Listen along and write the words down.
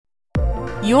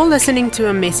You're listening to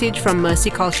a message from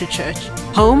Mercy Culture Church,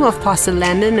 home of Pastor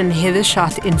Landon and Heather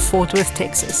Schott in Fort Worth,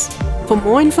 Texas. For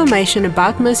more information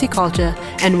about Mercy Culture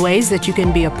and ways that you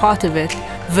can be a part of it,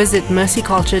 visit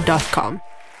mercyculture.com.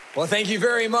 Well, thank you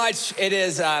very much. It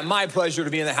is my pleasure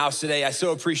to be in the house today. I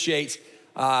so appreciate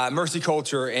Mercy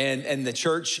Culture and the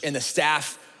church and the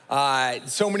staff.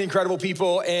 So many incredible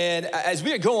people. And as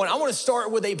we get going, I want to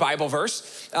start with a Bible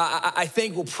verse. I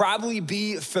think will probably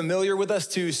be familiar with us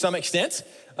to some extent.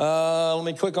 Let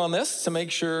me click on this to make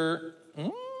sure.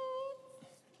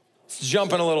 It's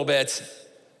jumping a little bit.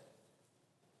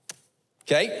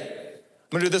 Okay,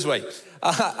 I'm gonna do it this way.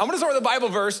 I'm gonna start with a Bible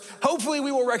verse. Hopefully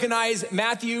we will recognize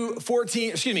John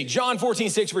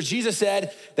 14:6, where Jesus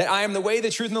said that I am the way,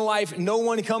 the truth, and the life. No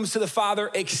one comes to the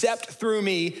Father except through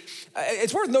me.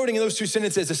 It's worth noting in those two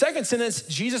sentences. The second sentence,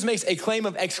 Jesus makes a claim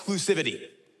of exclusivity.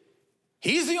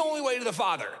 He's the only way to the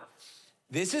Father.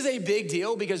 This is a big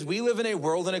deal because we live in a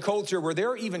world and a culture where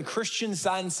there are even Christians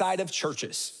inside of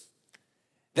churches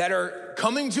that are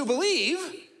coming to believe,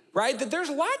 right, that there's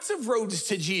lots of roads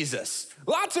to Jesus,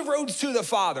 lots of roads to the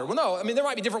Father. Well, no, I mean, there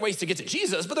might be different ways to get to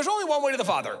Jesus, but there's only one way to the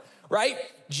Father, right?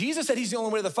 Jesus said he's the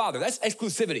only way to the Father. That's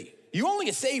exclusivity. You only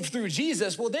get saved through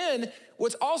Jesus. Well, then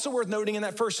what's also worth noting in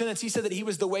that first sentence, he said that he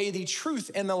was the way, the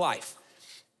truth, and the life.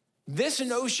 This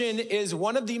notion is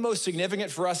one of the most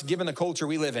significant for us given the culture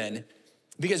we live in,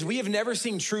 because we have never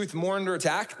seen truth more under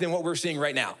attack than what we're seeing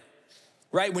right now,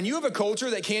 right? When you have a culture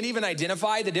that can't even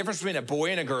identify the difference between a boy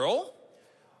and a girl,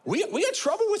 we got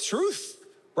trouble with truth,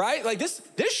 right? Like this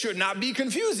should not be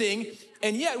confusing.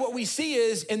 And yet what we see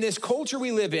is in this culture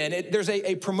we live in, there's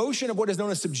a promotion of what is known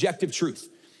as subjective truth.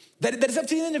 That it's up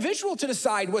to the individual to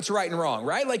decide what's right and wrong,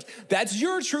 right? Like that's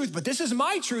your truth, but this is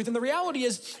my truth. And the reality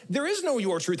is there is no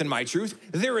your truth and my truth.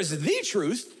 There is the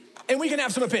truth, and we can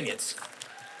have some opinions.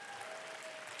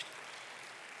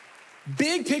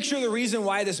 Big picture, the reason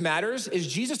why this matters is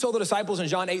Jesus told the disciples in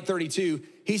John 8:32,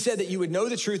 he said that you would know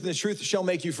the truth and the truth shall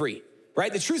make you free,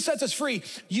 right? The truth sets us free.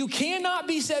 You cannot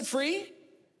be set free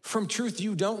from truth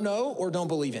you don't know or don't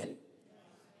believe in.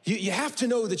 You have to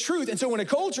know the truth. And so when a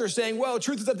culture is saying, well,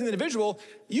 truth is up to the individual,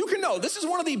 you can know this is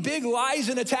one of the big lies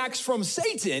and attacks from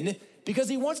Satan because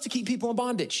he wants to keep people in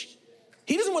bondage.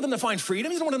 He doesn't want them to find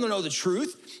freedom. He doesn't want them to know the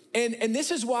truth. And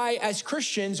this is why, as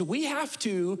Christians, we have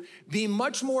to be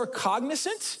much more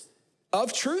cognizant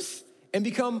of truth and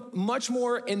become much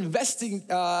more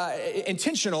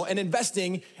intentional and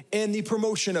investing in the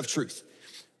promotion of truth.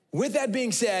 With that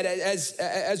being said,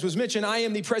 as was mentioned, I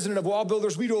am the president of Wall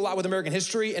Builders. We do a lot with American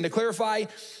history. And to clarify,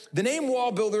 the name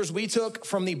Wall Builders we took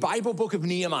from the Bible book of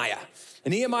Nehemiah.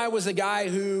 And Nehemiah was a guy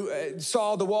who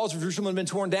saw the walls of Jerusalem had been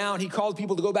torn down. He called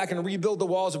people to go back and rebuild the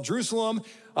walls of Jerusalem.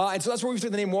 And so that's where we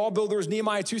took the name Wall Builders.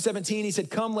 Nehemiah 2:17, he said,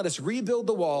 come, let us rebuild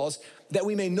the walls that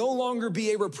we may no longer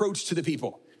be a reproach to the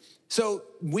people. So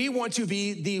we want to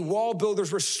be the wall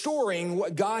builders restoring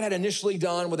what God had initially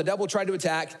done, what the devil tried to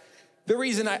attack. The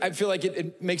reason I feel like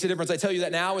it makes a difference, I tell you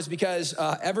that now, is because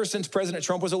ever since President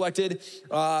Trump was elected,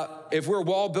 if we're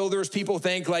wall builders, people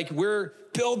think like we're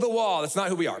build the wall. That's not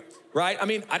who we are, right? I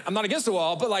mean, I'm not against the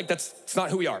wall, but like that's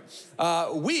not who we are.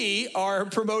 We are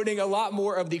promoting a lot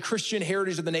more of the Christian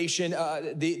heritage of the nation,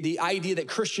 the idea that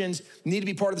Christians need to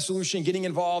be part of the solution, getting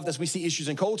involved as we see issues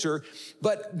in culture.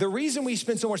 But the reason we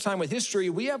spend so much time with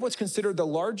history, we have what's considered the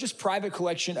largest private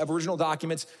collection of original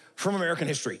documents from American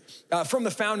history, from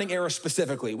the founding era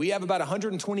specifically. We have about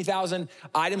 120,000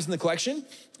 items in the collection,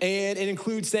 and it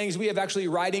includes things, we have actually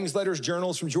writings, letters,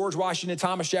 journals from George Washington,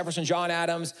 Thomas Jefferson, John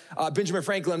Adams, Benjamin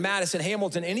Franklin, Madison,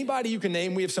 Hamilton, anybody you can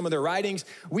name, we have some of their writings.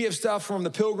 We have stuff from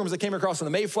the Pilgrims that came across on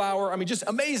the Mayflower. I mean, just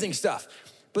amazing stuff.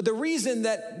 But the reason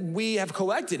that we have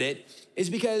collected it is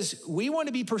because we want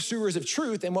to be pursuers of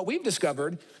truth, and what we've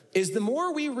discovered is the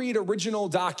more we read original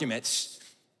documents,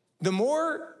 the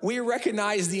more we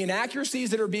recognize the inaccuracies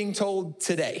that are being told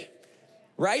today,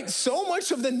 right? So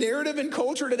much of the narrative and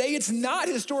culture today, it's not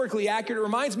historically accurate. It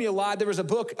reminds me a lot. There was a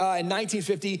book in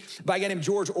 1950 by a guy named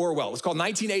George Orwell. It's called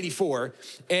 1984.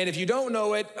 And if you don't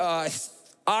know it,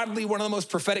 oddly one of the most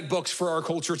prophetic books for our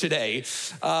culture today,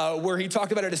 where he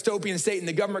talked about a dystopian state and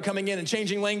the government coming in and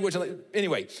changing language.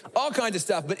 Anyway, all kinds of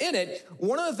stuff. But in it,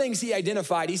 one of the things he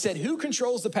identified, he said, who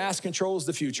controls the past controls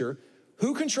the future.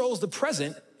 Who controls the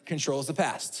present controls the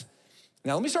past.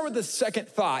 Now, let me start with the second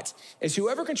thought, is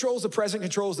whoever controls the present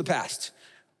controls the past.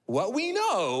 What we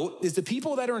know is the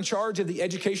people that are in charge of the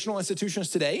educational institutions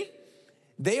today,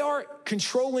 they are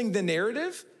controlling the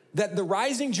narrative that the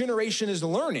rising generation is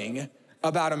learning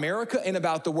about America and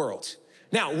about the world.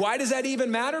 Now, why does that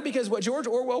even matter? Because what George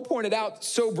Orwell pointed out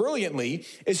so brilliantly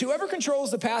is whoever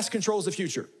controls the past controls the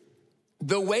future.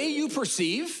 The way you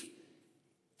perceive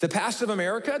The past of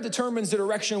America determines the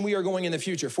direction we are going in the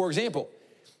future. For example,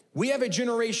 we have a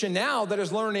generation now that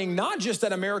is learning not just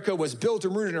that America was built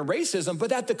and rooted in racism, but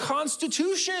that the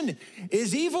Constitution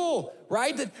is evil,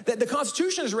 right? That the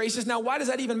Constitution is racist. Now, why does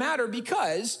that even matter?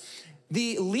 Because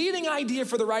the leading idea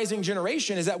for the rising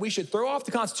generation is that we should throw off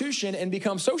the Constitution and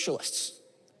become socialists,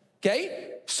 okay?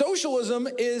 Socialism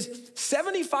is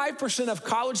 75% of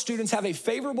college students have a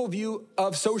favorable view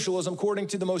of socialism according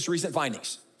to the most recent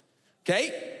findings,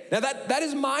 okay? Now that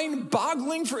is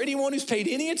mind-boggling for anyone who's paid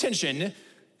any attention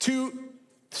to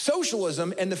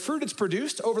socialism and the fruit it's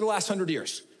produced over the last 100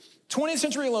 years. 20th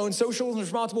century alone, socialism is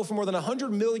responsible for more than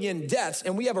 100 million deaths,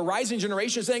 and we have a rising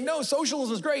generation saying, no,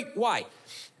 socialism is great. Why?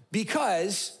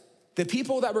 Because the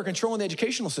people that were controlling the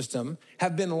educational system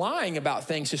have been lying about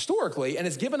things historically, and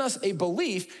it's given us a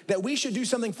belief that we should do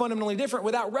something fundamentally different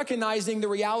without recognizing the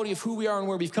reality of who we are and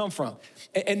where we've come from.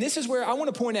 And this is where I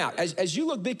want to point out, as you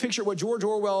look big picture at what George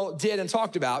Orwell did and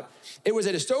talked about, it was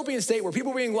a dystopian state where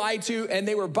people were being lied to, and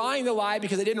they were buying the lie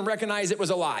because they didn't recognize it was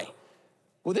a lie.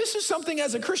 Well, this is something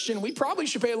as a Christian we probably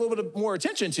should pay a little bit more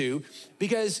attention to,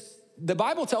 because the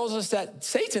Bible tells us that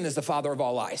Satan is the father of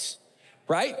all lies.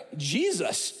 Right?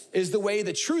 Jesus is the way,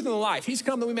 the truth, and the life. He's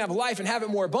come that we may have life and have it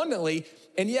more abundantly.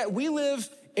 And yet we live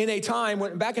in a time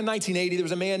when, back in 1980, there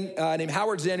was a man named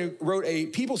Howard Zinn who wrote a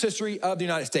People's History of the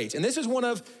United States. And this is one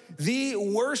of the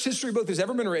worst history books that's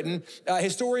ever been written.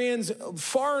 Historians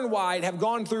far and wide have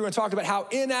gone through and talked about how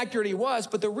inaccurate he was.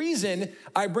 But the reason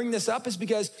I bring this up is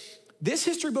because this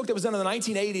history book that was done in the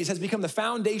 1980s has become the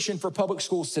foundation for public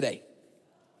schools today.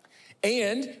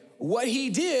 And what he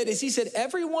did is he said,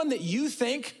 everyone that you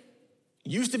think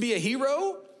used to be a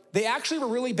hero, they actually were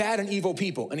really bad and evil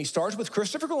people. And he starts with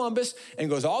Christopher Columbus and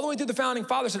goes all the way through the founding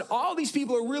fathers, and all these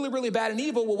people are really, really bad and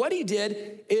evil. Well, what he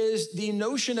did is the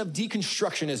notion of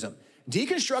deconstructionism.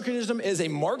 Deconstructionism is a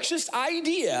Marxist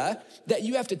idea that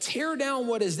you have to tear down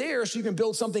what is there so you can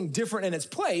build something different in its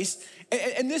place.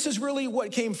 And this is really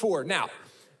what came forward. Now,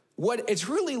 what it's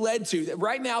really led to,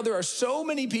 right now there are so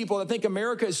many people that think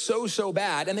America is so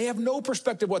bad, and they have no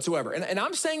perspective whatsoever. And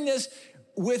I'm saying this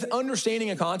with understanding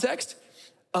and context.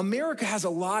 America has a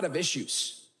lot of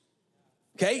issues,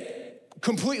 okay?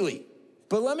 Completely.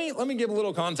 But let me give a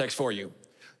little context for you.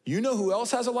 You know who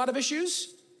else has a lot of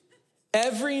issues?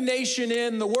 Every nation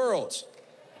in the world.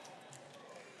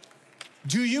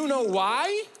 Do you know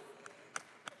why?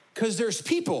 Because there's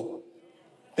people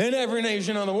in every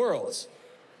nation in the world.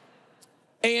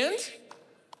 And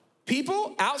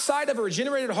people outside of a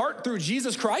regenerated heart through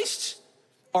Jesus Christ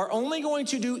are only going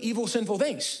to do evil, sinful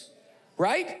things,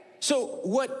 right? So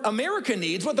what America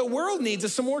needs, what the world needs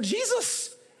is some more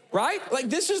Jesus, right? Like,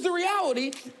 this is the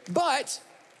reality. But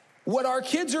what our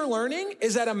kids are learning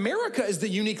is that America is the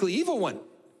uniquely evil one,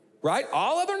 right?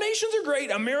 All other nations are great.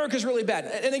 America's really bad.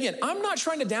 And again, I'm not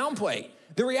trying to downplay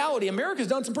the reality. America's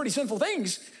done some pretty sinful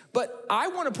things, but I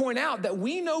want to point out that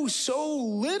we know so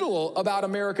little about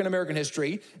America and American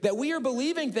history that we are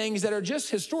believing things that are just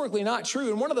historically not true.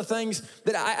 And one of the things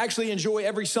that I actually enjoy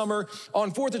every summer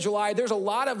on 4th of July, there's a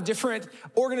lot of different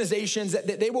organizations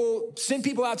that they will send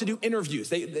people out to do interviews.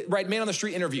 They write man on the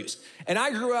street interviews. And I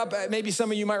grew up, maybe some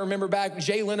of you might remember back,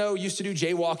 Jay Leno used to do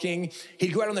jaywalking.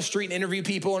 He'd go out on the street and interview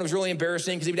people, and it was really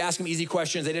embarrassing because he would ask them easy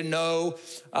questions they didn't know.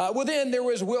 Well, then there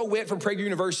was Will Witt from Prager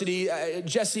University,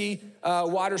 Jesse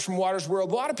Waters from Waters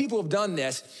World. A lot of people have done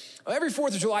this. Every 4th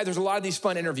of July, there's a lot of these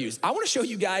fun interviews. I want to show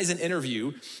you guys an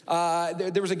interview.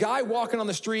 There was a guy walking on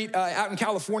the street out in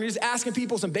California, just asking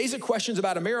people some basic questions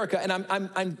about America. And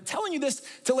I'm telling you this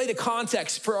to lay the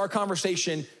context for our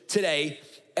conversation today.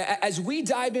 As we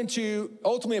dive into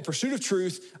ultimately a pursuit of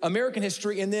truth, American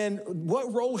history, and then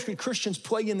what role should Christians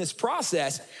play in this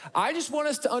process, I just want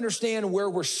us to understand where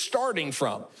we're starting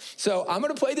from. So I'm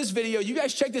going to play this video. You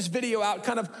guys check this video out,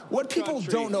 kind of what people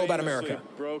don't know about America.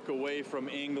 Broke away from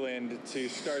England to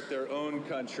start their own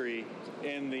country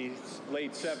in the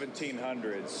late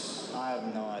 1700s. I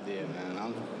have no idea,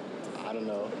 man. I don't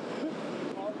know.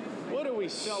 What are we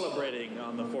celebrating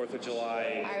on the 4th of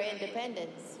July? Our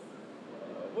independence.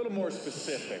 A little more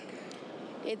specific.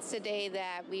 It's the day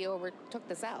that we overtook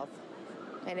the South,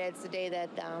 and it's the day that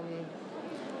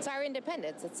it's our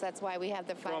independence. That's why we have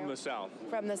the fire. From the South.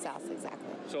 From the South, exactly.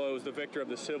 So it was the victor of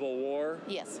the Civil War?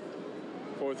 Yes.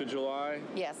 4th of July?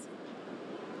 Yes.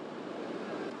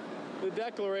 The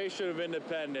Declaration of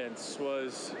Independence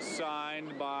was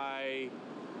signed by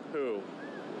who?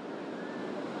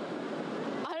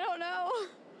 I don't know.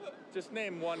 Just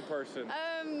name one person.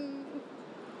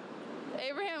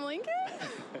 Abraham Lincoln?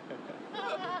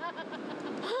 I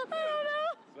don't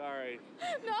know. Sorry.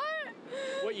 Not?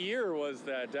 What year was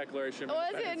that Declaration of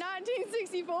Was it Independence?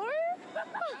 1964?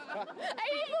 84?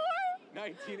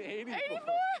 1984. 84?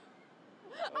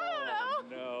 I don't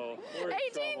know. No. We're in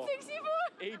 1864?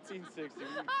 1860. I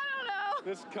don't know.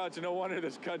 This country, no wonder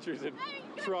this country's in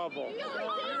trouble.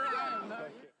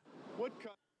 What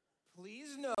country?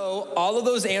 Please know all of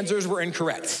those answers were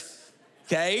incorrect,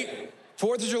 okay?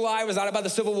 4th of July was not about the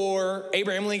Civil War.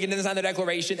 Abraham Lincoln didn't sign the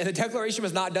Declaration, and the Declaration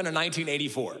was not done in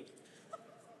 1984.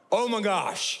 Oh my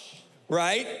gosh,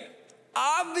 right?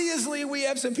 Obviously, we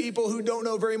have some people who don't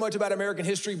know very much about American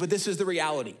history, but this is the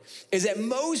reality, is that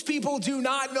most people do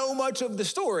not know much of the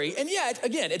story. And yet,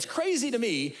 again, it's crazy to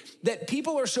me that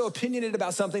people are so opinionated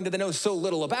about something that they know so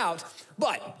little about.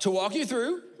 But to walk you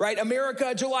through, right,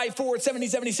 America, July 4th,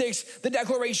 1776, the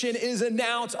Declaration is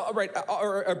announced,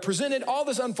 or presented, all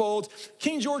this unfolds.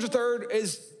 King George III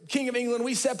is King of England,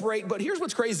 we separate. But here's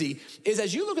what's crazy, is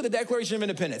as you look at the Declaration of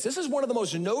Independence, this is one of the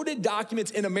most noted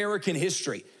documents in American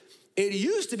history. It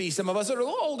used to be, some of us that are a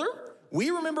little older, we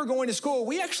remember going to school,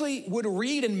 we actually would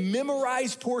read and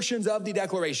memorize portions of the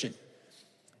Declaration.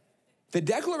 The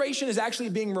Declaration is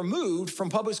actually being removed from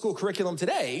public school curriculum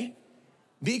today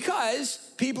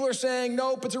because people are saying,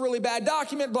 nope, it's a really bad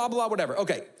document, blah, blah, whatever.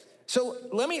 Okay, so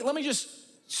let me just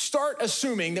start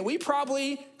assuming that we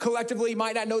probably collectively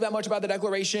might not know that much about the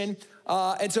Declaration.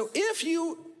 And so if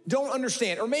you don't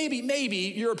understand, or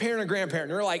maybe you're a parent or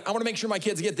grandparent, and you're like, I wanna make sure my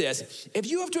kids get this. If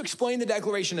you have to explain the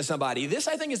Declaration to somebody, this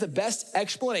I think is the best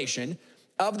explanation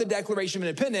of the Declaration of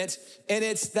Independence, and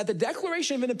it's that the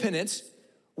Declaration of Independence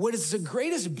was the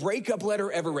greatest breakup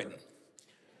letter ever written.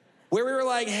 Where we were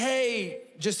like, hey,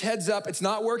 just heads up, it's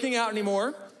not working out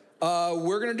anymore.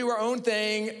 We're gonna do our own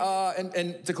thing,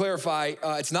 and to clarify,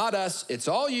 it's not us, it's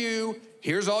all you.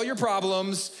 Here's all your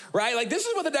problems, right? Like this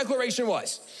is what the Declaration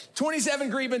was. 27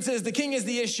 grievances, the king is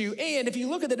the issue. And if you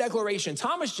look at the Declaration,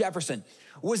 Thomas Jefferson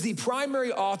was the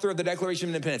primary author of the Declaration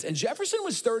of Independence. And Jefferson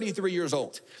was 33 years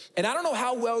old. And I don't know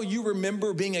how well you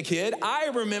remember being a kid.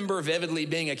 I remember vividly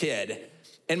being a kid.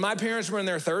 And my parents were in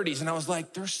their 30s. And I was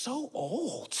like, they're so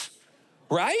old,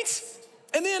 right?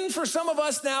 And then for some of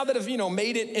us now that have,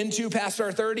 made it into past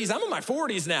our 30s, I'm in my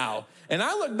 40s now. And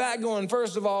I look back going,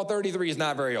 first of all, 33 is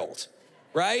not very old.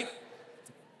 Right?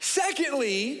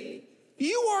 Secondly,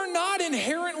 you are not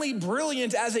inherently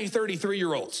brilliant as a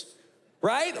 33-year-old,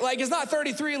 right? Like it's not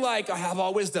 33 like I have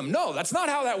all wisdom. No, that's not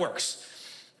how that works.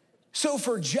 So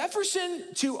for Jefferson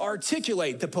to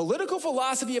articulate the political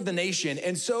philosophy of the nation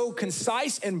in so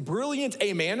concise and brilliant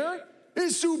a manner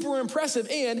is super impressive.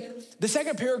 And the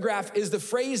second paragraph is the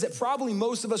phrase that probably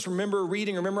most of us remember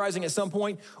reading or memorizing at some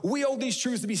point. We hold these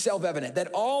truths to be self-evident,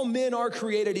 that all men are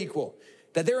created equal,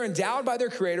 that they're endowed by their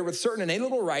creator with certain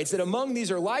inalienable rights, that among these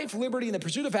are life, liberty, and the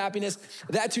pursuit of happiness,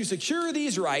 that to secure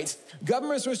these rights,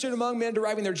 governments are instituted among men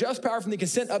deriving their just power from the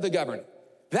consent of the governed.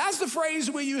 That's the phrase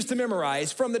we used to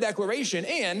memorize from the Declaration.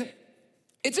 And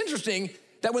it's interesting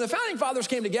that when the founding fathers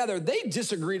came together, they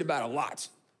disagreed about a lot.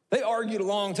 They argued a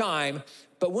long time,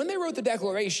 but when they wrote the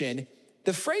Declaration,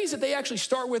 the phrase that they actually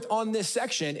start with on this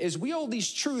section is we hold these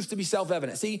truths to be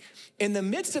self-evident. See, in the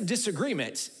midst of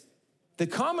disagreement, the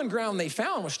common ground they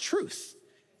found was truth.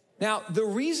 Now, the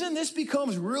reason this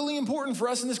becomes really important for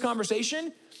us in this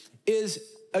conversation is,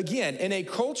 again, in a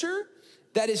culture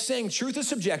that is saying truth is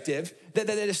subjective, that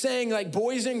is saying like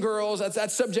boys and girls,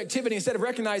 that's subjectivity, instead of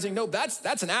recognizing, no,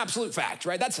 that's an absolute fact,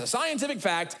 right? That's a scientific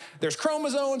fact. There's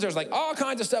chromosomes, there's like all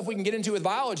kinds of stuff we can get into with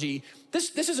biology.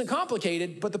 This isn't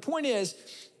complicated, but the point is,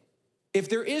 if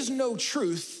there is no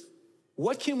truth,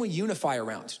 what can we unify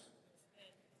around?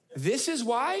 This is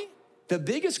why the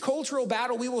biggest cultural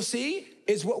battle we will see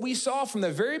is what we saw from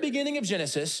the very beginning of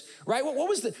Genesis, right? What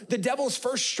was the devil's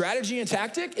first strategy and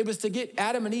tactic? It was to get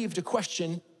Adam and Eve to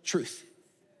question truth.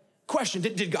 Question,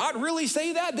 did God really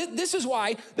say that? This is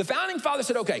why the founding fathers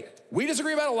said, okay, we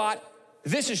disagree about a lot.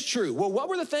 This is true. Well, what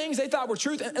were the things they thought were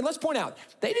truth? And let's point out,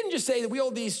 they didn't just say that we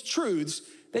hold these truths.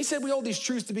 They said we hold these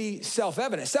truths to be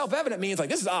self-evident. Self-evident means like,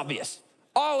 this is obvious.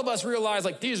 All of us realize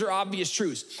like these are obvious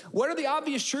truths. What are the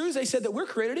obvious truths? They said that we're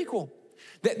created equal.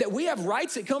 That we have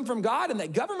rights that come from God and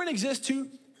that government exists to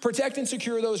protect and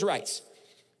secure those rights.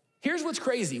 Here's what's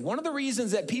crazy. One of the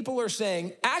reasons that people are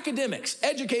saying, academics,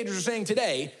 educators are saying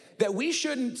today that we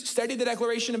shouldn't study the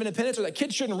Declaration of Independence or that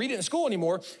kids shouldn't read it in school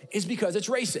anymore is because it's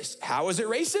racist. How is it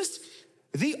racist?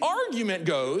 The argument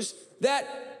goes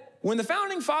that when the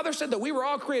founding fathers said that we were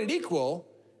all created equal,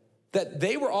 that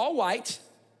they were all white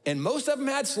and most of them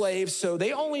had slaves, so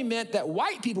they only meant that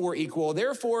white people were equal,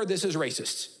 therefore this is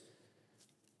racist.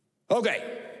 Okay,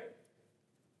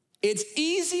 it's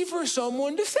easy for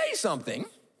someone to say something.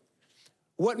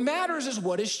 What matters is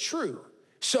what is true.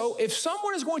 So if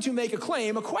someone is going to make a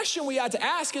claim, a question we ought to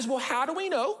ask is, well, how do we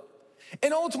know?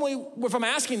 And ultimately, if I'm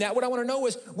asking that, what I want to know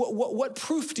is, what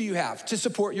proof do you have to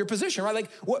support your position, right?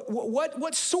 Like,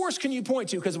 what source can you point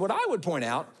to? Because what I would point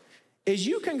out is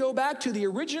you can go back to the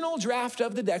original draft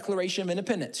of the Declaration of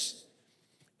Independence.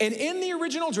 And in the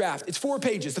original draft, it's 4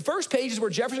 pages. The first page is where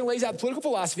Jefferson lays out political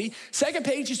philosophy. Second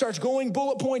page, he starts going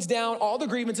bullet points down, all the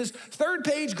grievances. Third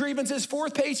page, grievances.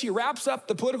 Fourth page, he wraps up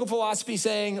the political philosophy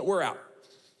saying, we're out.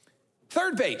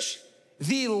 Third page,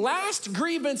 the last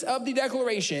grievance of the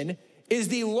Declaration is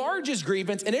the largest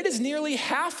grievance, and it is nearly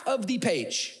half of the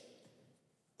page.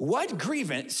 What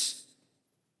grievance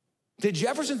did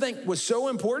Jefferson think was so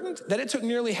important that it took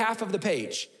nearly half of the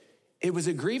page? It was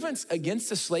a grievance against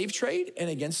the slave trade and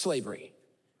against slavery,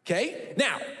 okay?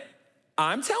 Now,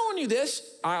 I'm telling you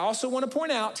this. I also want to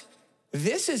point out,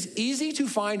 this is easy to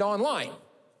find online.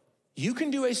 You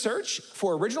can do a search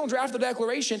for original draft of the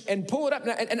Declaration and pull it up.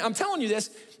 And I'm telling you this,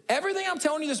 everything I'm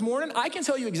telling you this morning, I can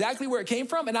tell you exactly where it came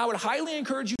from, and I would highly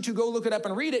encourage you to go look it up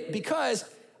and read it, because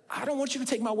I don't want you to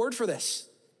take my word for this,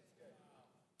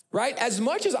 right? As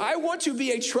much as I want to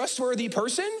be a trustworthy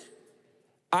person,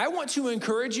 I want to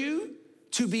encourage you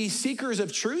to be seekers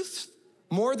of truth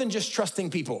more than just trusting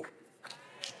people,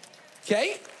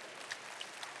 okay?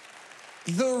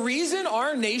 The reason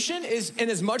our nation is in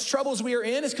as much trouble as we are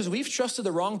in is because we've trusted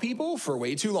the wrong people for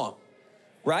way too long,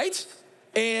 right?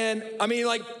 And I mean,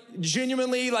 like,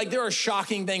 genuinely, like, there are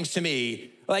shocking things to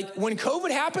me. Like, when COVID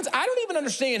happens, I don't even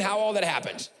understand how all that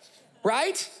happened,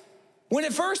 right? When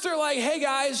at first they're like, hey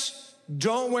guys,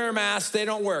 don't wear masks, they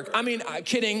don't work. I mean,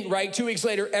 kidding, right? 2 weeks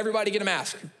later, everybody get a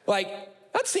mask.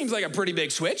 Like, that seems like a pretty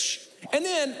big switch. And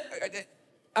then,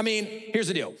 I mean, here's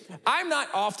the deal. I'm not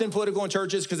often political in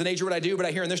churches because of the nature of what I do, but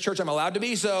I hear in this church I'm allowed to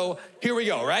be, so here we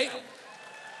go, right?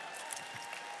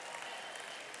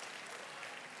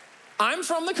 I'm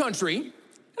from the country, and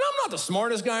I'm not the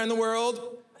smartest guy in the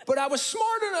world, but I was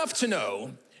smart enough to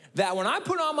know that when I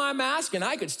put on my mask and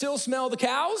I could still smell the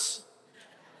cows,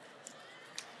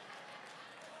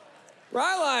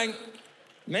 right? Like,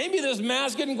 maybe this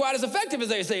mask isn't quite as effective as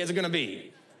they say it's gonna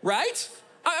be, right?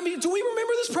 I mean, do we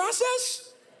remember this process?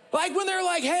 Like when they're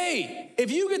like, hey,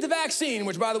 if you get the vaccine,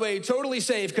 which by the way, totally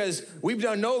safe because we've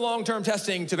done no long-term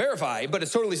testing to verify, but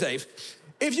it's totally safe.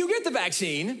 If you get the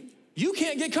vaccine, you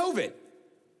can't get COVID.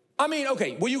 I mean,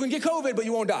 okay, well, you can get COVID, but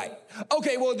you won't die.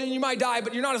 Okay, well, then you might die,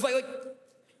 but you're not as like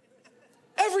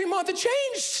every month it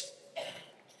changed.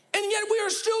 And yet we are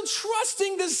still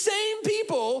trusting the same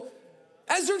people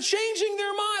as they're changing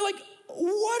their mind. Like,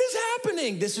 what is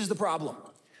happening? This is the problem.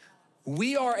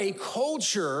 We are a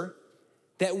culture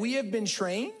that we have been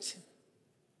trained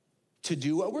to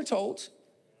do what we're told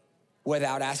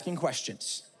without asking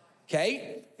questions,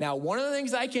 okay? Now, one of the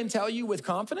things I can tell you with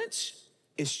confidence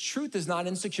is truth is not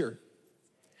insecure.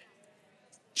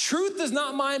 Truth does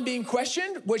not mind being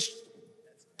questioned, which,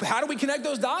 how do we connect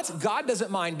those dots? God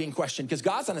doesn't mind being questioned because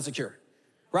God's not insecure,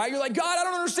 right? You're like, God, I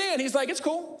don't understand. He's like, it's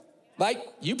cool. Like,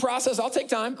 you process, I'll take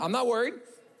time. I'm not worried.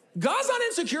 God's not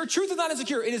insecure. Truth is not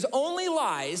insecure. It is only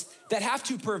lies that have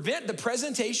to prevent the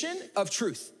presentation of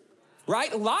truth,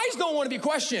 right? Lies don't want to be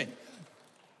questioned.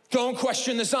 Don't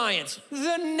question the science.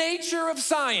 The nature of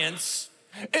science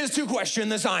is to question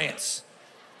the science,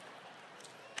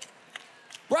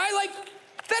 right? Like,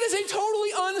 that is a totally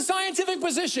unscientific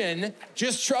position.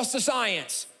 Just trust the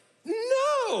science.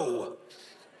 No.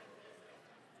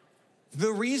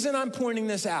 The reason I'm pointing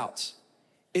this out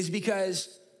is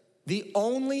because the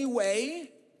only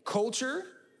way culture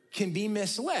can be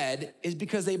misled is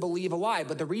because they believe a lie.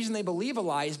 But the reason they believe a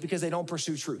lie is because they don't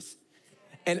pursue truth.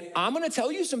 And I'm gonna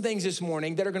tell you some things this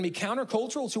morning that are gonna be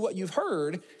countercultural to what you've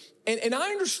heard. And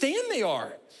I understand they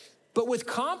are. But with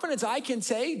confidence, I can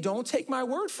say, don't take my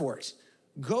word for it.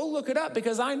 Go look it up,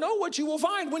 because I know what you will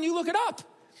find when you look it up.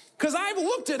 Because I've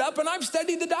looked it up and I've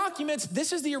studied the documents.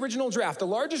 This is the original draft, the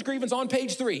largest grievance on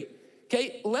page 3.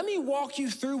 Okay, let me walk you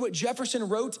through what Jefferson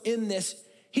wrote in this.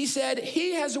 He said,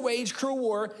 he has waged cruel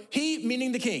war, he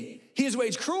meaning the king. He has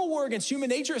waged cruel war against human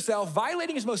nature itself,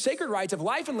 violating his most sacred rights of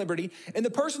life and liberty in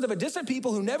the persons of a distant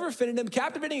people who never offended him,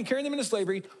 captivating and carrying them into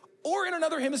slavery, or in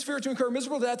another hemisphere to incur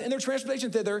miserable death in their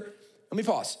transportation thither. Let me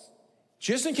pause.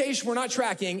 Just in case we're not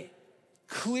tracking,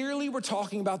 clearly we're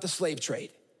talking about the slave trade.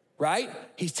 Right?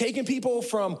 He's taking people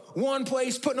from one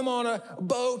place, putting them on a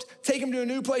boat, taking them to a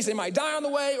new place. They might die on the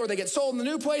way, or they get sold in the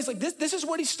new place. Like this is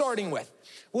what he's starting with.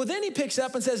 Well, then he picks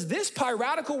up and says, this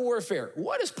piratical warfare.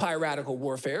 What is piratical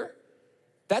warfare?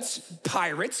 That's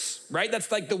pirates, right?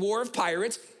 That's like the war of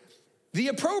pirates. The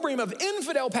opprobrium of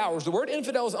infidel powers. The word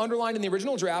infidel is underlined in the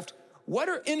original draft. What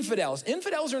are infidels?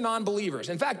 Infidels are non-believers.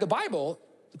 In fact, the Bible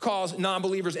calls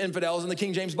non-believers infidels in the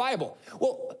King James Bible.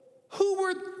 Well, who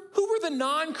were the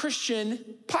non-Christian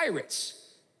pirates?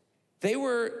 They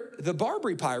were the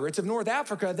Barbary pirates of North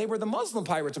Africa. They were the Muslim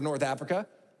pirates of North Africa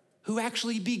who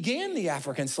actually began the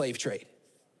African slave trade,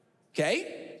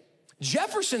 okay?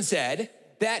 Jefferson said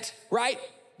that, right,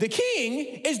 the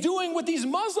king is doing what these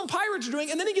Muslim pirates are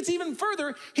doing, and then he gets even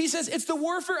further. He says it's the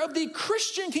warfare of the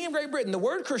Christian king of Great Britain. The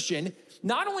word Christian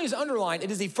not only is underlined,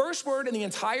 it is the first word in the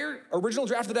entire original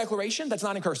draft of the Declaration that's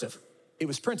not in cursive. It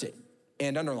was printed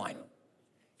and underlined.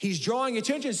 He's drawing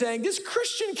attention saying this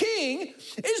Christian king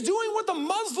is doing what the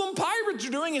Muslim pirates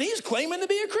are doing, and he's claiming to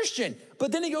be a Christian.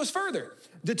 But then he goes further.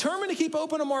 Determined to keep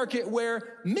open a market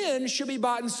where men should be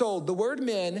bought and sold. The word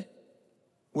men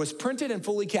was printed and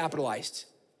fully capitalized.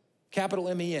 Capital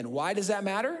M-E-N. Why does that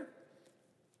matter?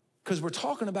 Because we're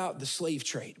talking about the slave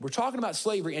trade. We're talking about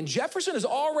slavery. And Jefferson has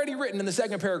already written in the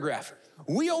second paragraph,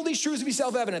 we hold these truths to be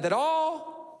self-evident that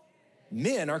all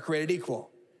men are created equal.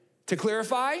 To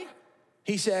clarify,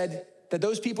 he said that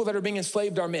those people that are being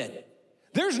enslaved are men.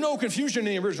 There's no confusion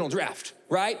in the original draft,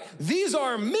 right? These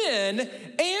are men, and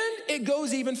it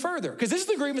goes even further, because this is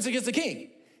the grievance against the king.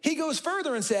 He goes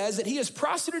further and says that he has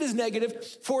prosecuted his negative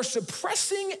for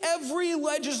suppressing every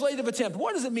legislative attempt.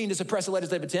 What does it mean to suppress a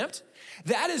legislative attempt?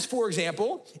 That is, for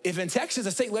example, if in Texas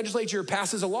a state legislature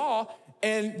passes a law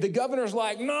and the governor's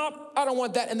like, no, I don't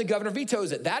want that, and the governor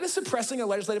vetoes it. That is suppressing a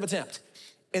legislative attempt.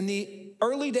 In the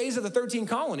early days of the 13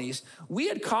 colonies, we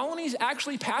had colonies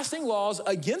actually passing laws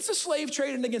against the slave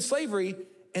trade and against slavery,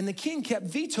 and the king kept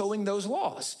vetoing those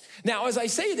laws. Now, as I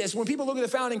say this, when people look at the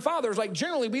founding fathers, like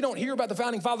generally we don't hear about the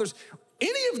founding fathers,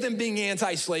 any of them being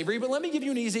anti-slavery, but let me give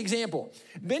you an easy example.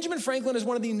 Benjamin Franklin is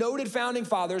one of the noted founding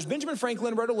fathers. Benjamin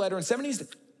Franklin wrote a letter in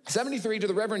 73 to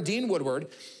the Reverend Dean Woodward,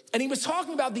 and he was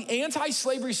talking about the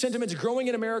anti-slavery sentiments growing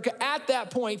in America at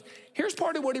that point. Here's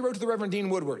part of what he wrote to the Reverend Dean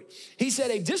Woodward. He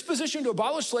said, a disposition to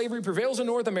abolish slavery prevails in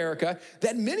North America,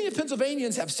 that many of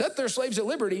Pennsylvanians have set their slaves at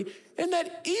liberty, and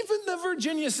that even the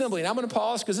Virginia Assembly, and I'm gonna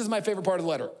pause because this is my favorite part of the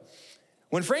letter.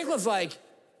 When Franklin's like,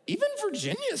 even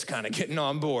Virginia's kind of getting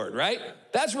on board, right?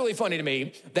 That's really funny to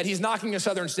me that he's knocking a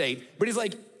southern state, but he's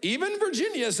like, even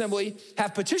Virginia Assembly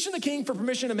have petitioned the king for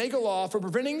permission to make a law for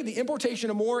preventing the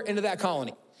importation of more into that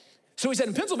colony. So he said,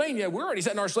 in Pennsylvania, we're already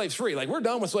setting our slaves free. Like, we're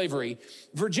done with slavery.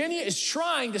 Virginia is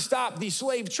trying to stop the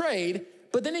slave trade,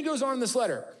 but then he goes on in this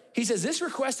letter. He says, this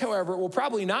request, however, will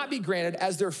probably not be granted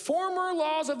as their former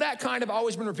laws of that kind have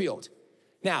always been repealed.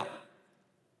 Now,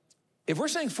 if we're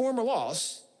saying former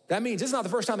laws, that means this is not the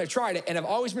first time they've tried it and have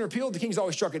always been repealed. The king's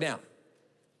always struck it down.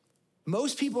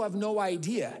 Most people have no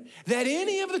idea that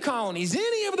any of the colonies,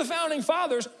 any of the founding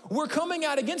fathers were coming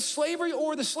out against slavery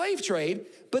or the slave trade.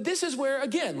 But this is where,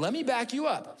 again, let me back you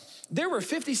up. There were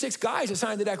 56 guys that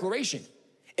signed the Declaration.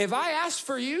 If I asked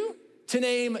for you to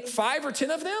name 5 or 10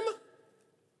 of them,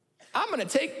 I'm gonna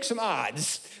take some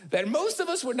odds that most of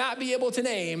us would not be able to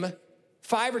name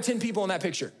 5 or 10 people in that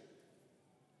picture.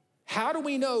 How do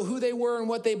we know who they were and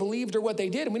what they believed or what they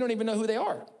did, and we don't even know who they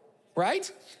are,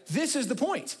 right? This is the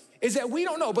point, is that we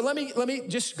don't know. But let me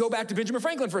just go back to Benjamin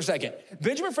Franklin for a second.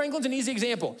 Benjamin Franklin's an easy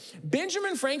example.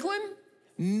 Benjamin Franklin,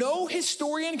 no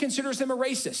historian considers him a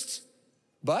racist,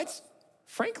 but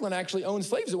Franklin actually owned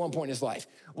slaves at one point in his life.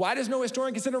 Why does no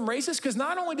historian consider him racist? Because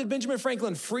not only did Benjamin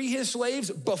Franklin free his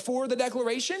slaves before the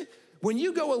Declaration, when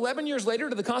you go 11 years later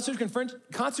to the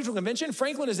Constitutional Convention,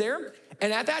 Franklin is there.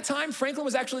 And at that time, Franklin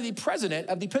was actually the president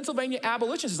of the Pennsylvania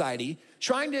Abolition Society,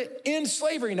 trying to end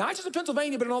slavery, not just in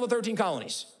Pennsylvania, but in all the 13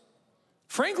 colonies.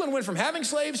 Franklin went from having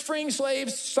slaves, freeing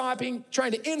slaves, stopping,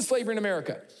 trying to end slavery in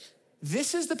America.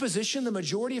 This is the position the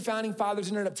majority of founding fathers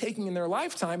ended up taking in their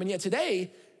lifetime. And yet today,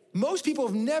 most people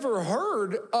have never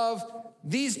heard of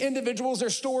these individuals, their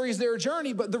stories, their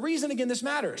journey. But the reason, again, this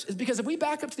matters is because if we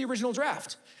back up to the original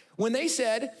draft, when they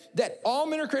said that all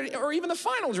men are created, or even the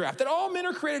final draft, that all men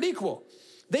are created equal,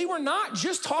 they were not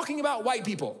just talking about white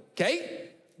people, okay?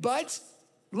 But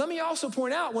let me also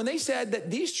point out, when they said that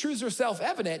these truths are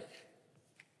self-evident,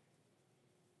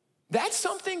 that's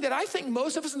something that I think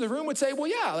most of us in the room would say, well,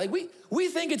 yeah, like we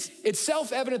think it's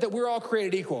self-evident that we're all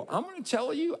created equal. I'm gonna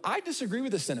tell you, I disagree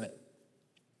with this sentiment.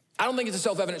 I don't think it's a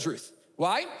self-evident truth.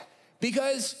 Why?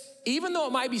 Because even though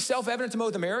it might be self-evident to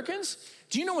most Americans,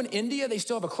 do you know in India, they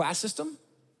still have a class system?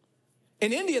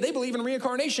 In India, they believe in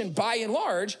reincarnation by and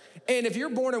large, and if you're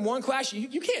born in one class,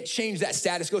 you can't change that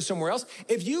status, go somewhere else.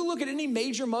 If you look at any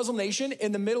major Muslim nation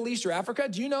in the Middle East or Africa,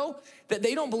 do you know that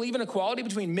they don't believe in equality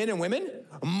between men and women,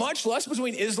 much less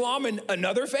between Islam and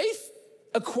another faith?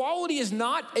 Equality is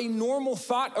not a normal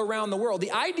thought around the world.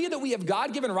 The idea that we have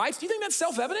God-given rights, do you think that's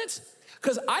self-evident?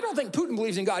 Because I don't think Putin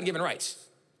believes in God-given rights.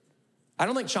 I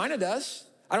don't think China does.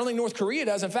 I don't think North Korea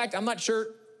does. In fact, I'm not sure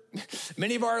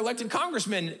many of our elected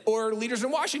congressmen or leaders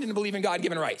in Washington believe in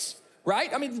God-given rights,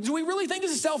 right? I mean, do we really think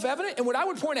this is self-evident? And what I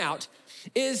would point out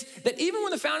is that even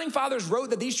when the founding fathers wrote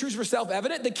that these truths were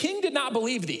self-evident, the king did not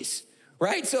believe these,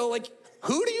 right? So like,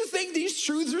 who do you think these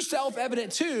truths are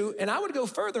self-evident to? And I would go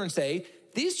further and say,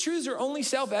 these truths are only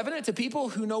self-evident to people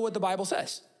who know what the Bible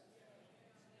says.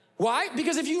 Why?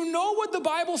 Because if you know what the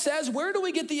Bible says, where do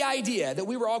we get the idea that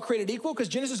we were all created equal? Because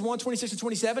Genesis 1, 26 and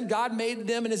 27, God made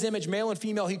them in his image, male and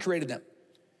female, he created them.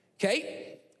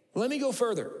 Okay? Let me go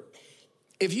further.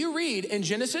 If you read in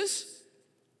Genesis,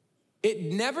 it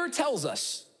never tells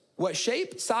us what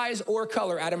shape, size, or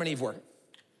color Adam and Eve were.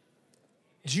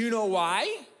 Do you know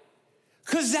why?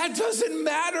 Because that doesn't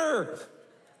matter.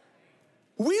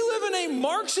 We live in a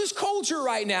Marxist culture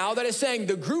right now that is saying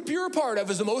the group you're a part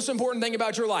of is the most important thing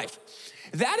about your life.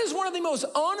 That is one of the most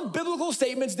unbiblical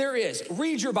statements there is.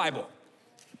 Read your Bible.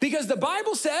 Because the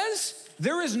Bible says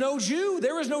there is no Jew,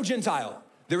 there is no Gentile.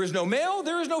 There is no male,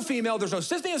 there is no female, there's no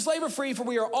citizen, slave, or free, for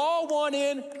we are all one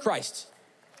in Christ.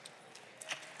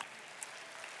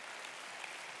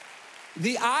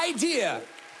 The idea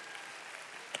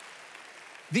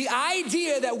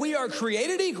that we are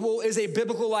created equal is a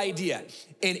biblical idea.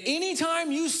 And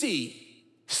anytime you see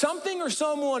something or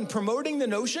someone promoting the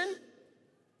notion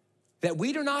that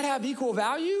we do not have equal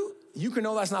value, you can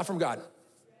know that's not from God.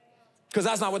 Because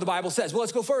that's not what the Bible says. Well,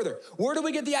 let's go further. Where do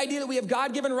we get the idea that we have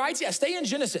God-given rights? Yeah, stay in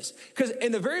Genesis. Because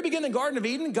in the very beginning of the Garden of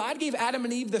Eden, God gave Adam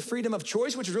and Eve the freedom of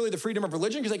choice, which is really the freedom of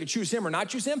religion, because they could choose him or not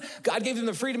choose him. God gave them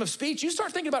the freedom of speech. You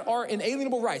start thinking about our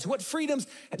inalienable rights. What freedoms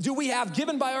do we have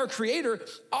given by our Creator?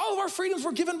 All of our freedoms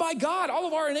were given by God. All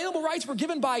of our inalienable rights were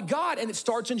given by God. And it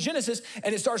starts in Genesis,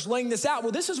 and it starts laying this out.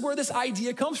 Well, this is where this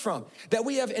idea comes from, that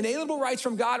we have inalienable rights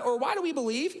from God. Or why do we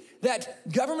believe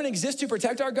that government exists to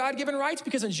protect our God-given rights?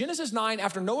 Because in Genesis 9,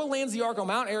 after Noah lands the ark on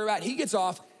Mount Ararat, he gets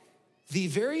off. The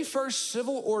very first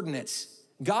civil ordinance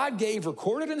God gave,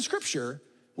 recorded in Scripture,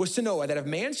 was to Noah, that if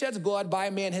man sheds blood, by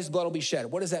a man his blood will be shed.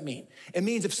 What does that mean? It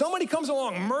means if somebody comes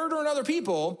along murdering other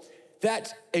people,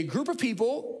 that a group of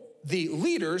people, the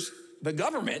leaders, the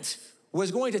government,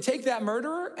 was going to take that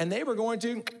murderer and they were going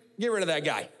to get rid of that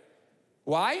guy.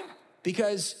 Why?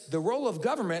 Because the role of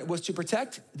government was to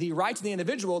protect the rights of the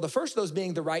individual, the first of those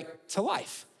being the right to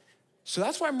life. So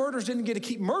that's why murderers didn't get to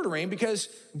keep murdering, because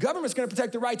government's gonna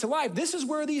protect the right to life. This is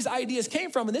where these ideas came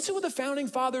from, and this is what the founding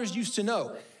fathers used to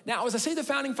know. Now, as I say the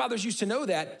founding fathers used to know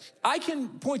that, I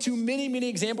can point to many, many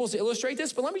examples to illustrate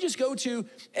this, but let me just go to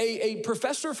a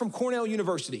professor from Cornell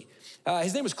University.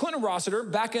 His name was Clinton Rossiter.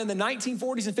 Back in the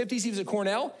 1940s and 50s, he was at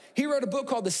Cornell. He wrote a book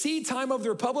called The Seed Time of the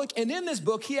Republic, and in this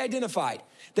book, he identified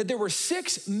that there were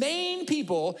 6 main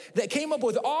people that came up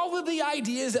with all of the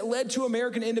ideas that led to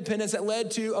American independence, that led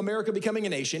to America becoming a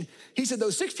nation. He said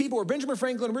those 6 people were Benjamin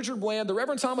Franklin, Richard Bland, the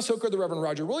Reverend Thomas Hooker, the Reverend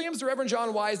Roger Williams, the Reverend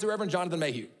John Wise, the Reverend Jonathan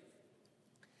Mayhew.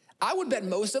 I would bet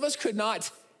most of us could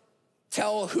not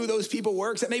tell who those people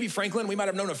were, except maybe Franklin. We might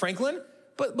have known of Franklin.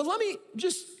 But let me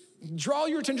just draw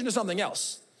your attention to something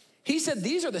else. He said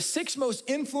these are the 6 most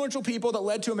influential people that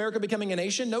led to America becoming a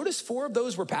nation. Notice 4 of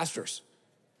those were pastors.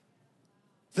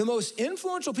 The most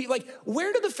influential people, like,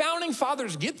 where did the founding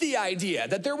fathers get the idea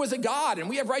that there was a God and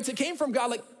we have rights that came from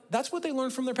God? Like, that's what they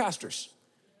learned from their pastors.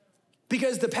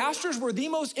 Because the pastors were the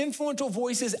most influential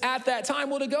voices at that time.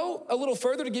 Well, to go a little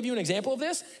further, to give you an example of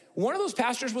this, one of those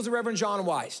pastors was the Reverend John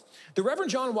Wise. The Reverend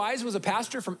John Wise was a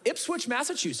pastor from Ipswich,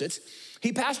 Massachusetts.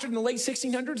 He pastored in the late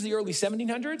 1600s, the early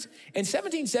 1700s. In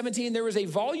 1717, there was a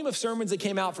volume of sermons that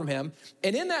came out from him.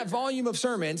 And in that volume of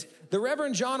sermons, the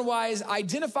Reverend John Wise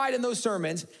identified in those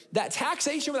sermons that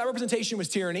taxation without representation was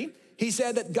tyranny. He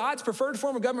said that God's preferred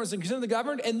form of government was to consider the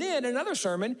governed. And then in another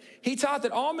sermon, he taught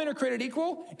that all men are created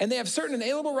equal and they have certain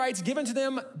inalienable rights given to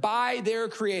them by their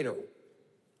Creator.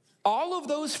 All of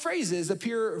those phrases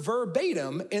appear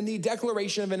verbatim in the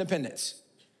Declaration of Independence.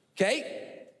 Okay?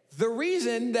 The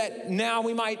reason that now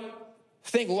we might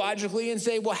think logically and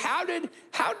say, well, how did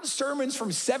sermons from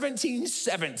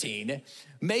 1717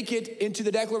 make it into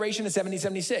the Declaration of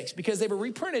 1776? Because they were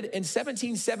reprinted in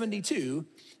 1772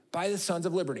 by the Sons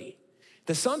of Liberty.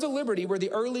 The Sons of Liberty were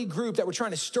the early group that were trying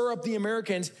to stir up the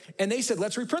Americans, and they said,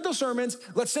 let's reprint those sermons,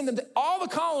 let's send them to all the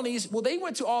colonies. Well, they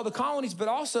went to all the colonies, but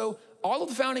also all of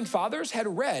the founding fathers had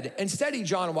read and studied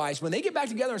John Wise. When they get back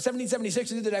together in 1776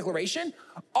 to do the Declaration,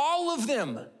 all of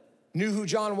them knew who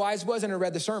John Wise was and had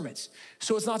read the sermons.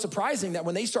 So it's not surprising that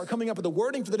when they start coming up with the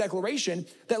wording for the Declaration,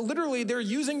 that literally they're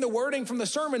using the wording from the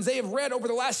sermons they have read over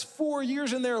the last 4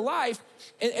 years in their life.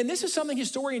 And this is something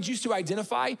historians used to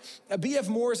identify. B.F.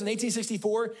 Morris in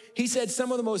 1864, he said some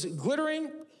of the most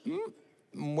glittering, some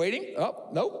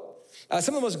of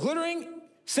the most glittering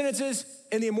sentences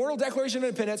in the Immortal Declaration of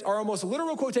Independence are almost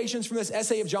literal quotations from this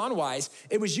essay of John Wise.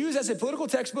 It was used as a political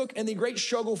textbook in the Great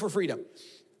Struggle for Freedom.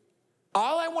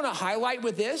 All I want to highlight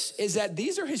with this is that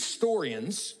these are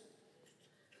historians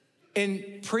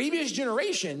in previous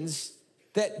generations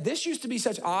that this used to be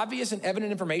such obvious and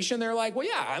evident information. They're like, well,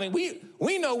 yeah, I mean,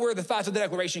 we know where the thoughts of the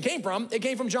Declaration came from. It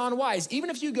came from John Wise. Even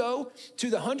if you go to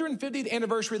the 150th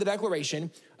anniversary of the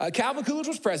Declaration, Calvin Coolidge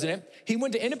was president. He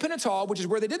went to Independence Hall, which is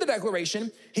where they did the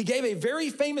Declaration. He gave a very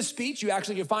famous speech. You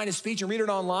actually can find his speech and read it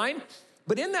online.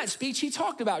 But in that speech, he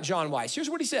talked about John Wise. Here's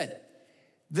what he said.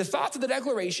 The thoughts of the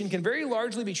Declaration can very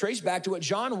largely be traced back to what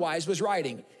John Wise was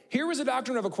writing. Here was a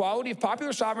doctrine of equality, of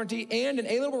popular sovereignty, and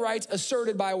inalienable rights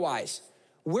asserted by Wise.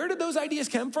 Where did those ideas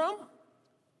come from?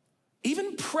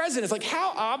 Even presidents, like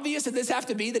how obvious did this have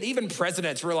to be that even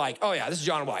presidents were like, oh yeah, this is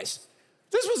John Wise.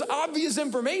 This was obvious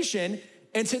information,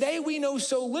 and today we know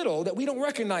so little that we don't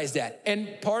recognize that. And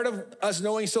part of us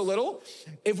knowing so little,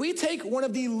 if we take one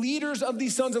of the leaders of the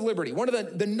Sons of Liberty, one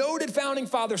of the noted founding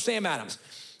fathers, Sam Adams.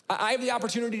 I have the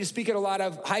opportunity to speak at a lot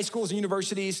of high schools and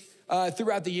universities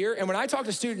throughout the year, and when I talk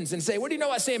to students and say, what do you know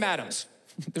about Sam Adams?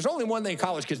 There's only one thing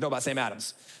college kids know about Sam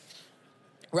Adams.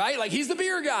 Right? Like he's the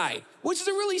beer guy, which is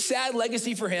a really sad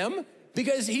legacy for him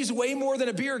because he's way more than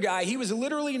a beer guy. He was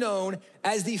literally known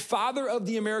as the father of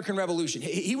the American Revolution.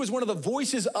 He was one of the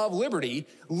voices of liberty,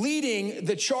 leading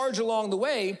the charge along the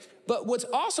way. But what's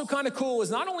also kind of cool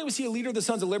is not only was he a leader of the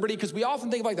Sons of Liberty, because we often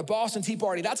think of like the Boston Tea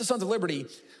Party, that's the Sons of Liberty.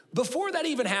 Before that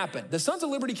even happened, the Sons of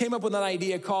Liberty came up with an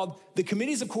idea called the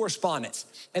Committees of Correspondence.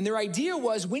 And their idea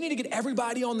was we need to get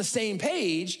everybody on the same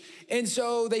page. And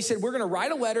so they said, we're gonna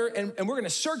write a letter and we're gonna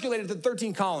circulate it to the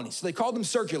 13 colonies. So they called them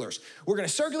circulars. We're gonna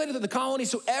circulate it to the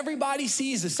colonies so everybody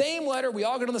sees the same letter, we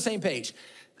all get on the same page.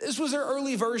 This was their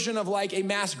early version of like a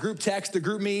mass group text, the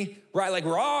group me, right? Like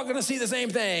we're all gonna see the same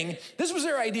thing. This was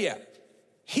their idea.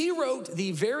 He wrote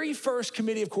the very first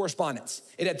Committee of Correspondence.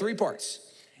 It had 3 parts.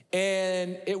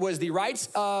 And it was the rights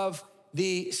of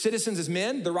the citizens as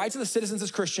men, the rights of the citizens as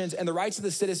Christians, and the rights of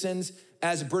the citizens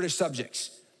as British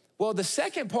subjects. Well, the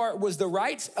second part was the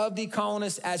rights of the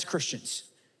colonists as Christians.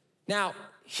 Now,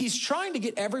 he's trying to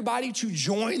get everybody to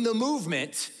join the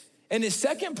movement. And his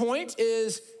second point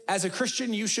is, as a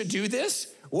Christian, you should do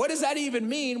this. What does that even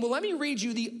mean? Well, let me read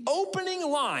you the opening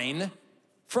line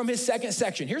from his second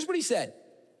section. Here's what he said.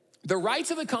 The rights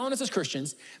of the colonists as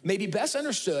Christians may be best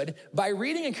understood by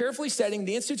reading and carefully studying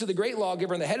the Institutes of the Great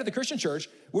Lawgiver and the head of the Christian church,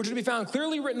 which are to be found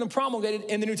clearly written and promulgated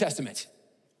in the New Testament.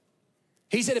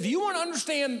 He said, if you want to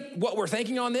understand what we're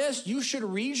thinking on this, you should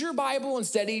read your Bible and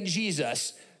study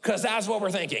Jesus, because that's what we're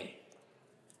thinking.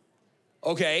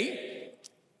 Okay.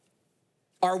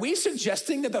 Are we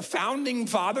suggesting that the founding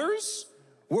fathers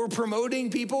were promoting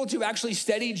people to actually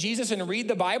study Jesus and read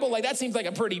the Bible? Like that seems like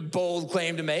a pretty bold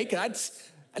claim to make. That's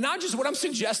not just what I'm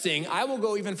suggesting, I will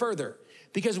go even further.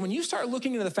 Because when you start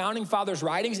looking into the founding fathers'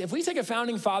 writings, if we take a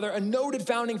founding father, a noted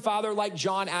founding father like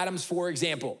John Adams, for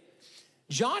example,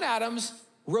 John Adams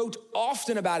wrote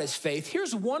often about his faith.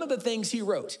 Here's one of the things he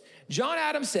wrote. John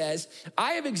Adams says,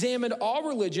 I have examined all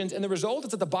religions, and the result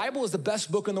is that the Bible is the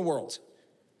best book in the world.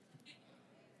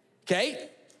 Okay?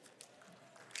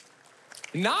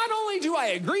 Not only do I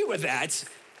agree with that,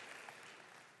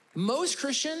 most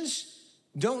Christians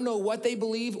don't know what they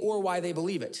believe or why they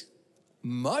believe it.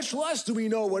 Much less do we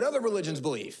know what other religions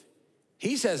believe.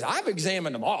 He says, I've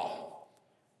examined them all.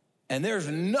 And there's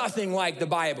nothing like the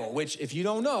Bible, which if you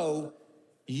don't know,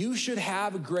 you should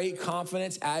have great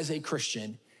confidence as a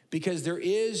Christian because there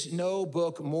is no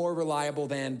book more reliable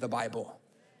than the Bible.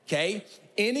 Okay?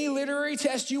 Any literary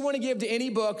test you want to give to any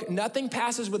book, nothing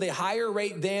passes with a higher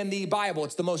rate than the Bible.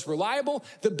 It's the most reliable,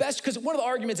 the best, because one of the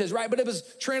arguments is, right, but it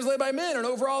was translated by men and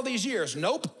over all these years.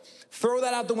 Nope. Throw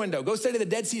that out the window. Go study the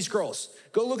Dead Sea Scrolls.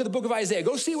 Go look at the book of Isaiah.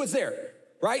 Go see what's there,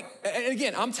 right? And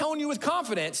again, I'm telling you with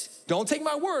confidence, don't take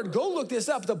my word. Go look this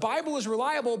up. The Bible is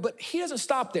reliable, but he doesn't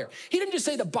stop there. He didn't just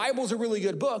say the Bible's a really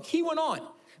good book. He went on.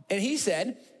 And he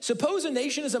said, suppose a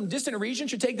nation in some distant region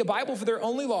should take the Bible for their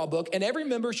only law book, and every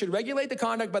member should regulate the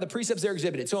conduct by the precepts there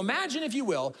exhibited. So imagine, if you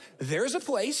will, there's a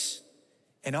place,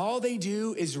 and all they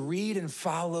do is read and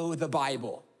follow the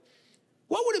Bible.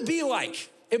 What would it be like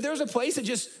if there was a place that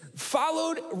just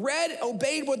followed, read,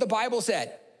 obeyed what the Bible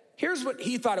said? Here's what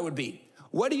he thought it would be.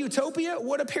 What a utopia,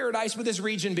 what a paradise would this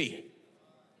region be?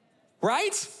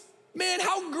 Right? Man,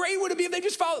 how great would it be if they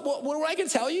just followed? Well, what I can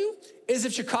tell you is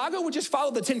if Chicago would just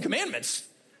follow the 10 Commandments,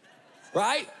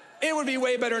 right? It would be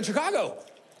way better in Chicago.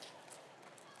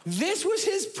 This was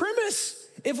his premise.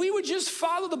 If we would just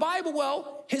follow the Bible,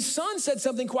 well, his son said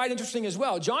something quite interesting as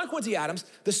well. John Quincy Adams,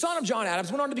 the son of John Adams,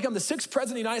 went on to become the 6th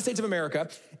president of the United States of America.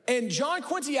 And John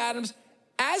Quincy Adams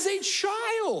As a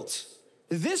child,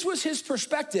 this was his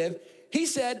perspective. He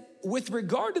said, with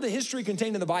regard to the history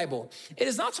contained in the Bible, it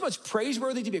is not so much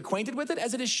praiseworthy to be acquainted with it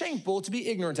as it is shameful to be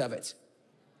ignorant of it.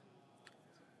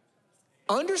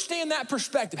 Understand that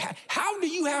perspective. How do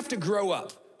you have to grow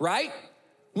up, right?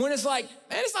 When it's like,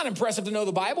 man, it's not impressive to know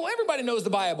the Bible. Everybody knows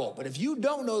the Bible. But if you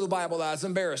don't know the Bible, that's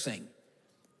embarrassing.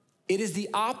 It is the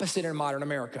opposite in modern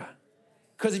America.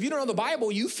 Because if you don't know the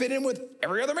Bible, you fit in with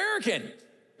every other American.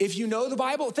 If you know the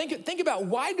Bible, think about,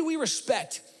 why do we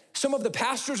respect some of the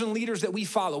pastors and leaders that we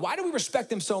follow? Why do we respect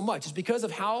them so much? It's because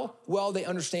of how well they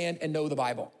understand and know the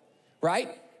Bible, right?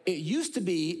 It used to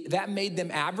be that made them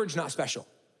average, not special,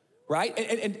 right?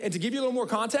 And to give you a little more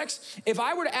context, if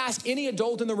I were to ask any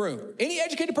adult in the room, any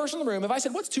educated person in the room, if I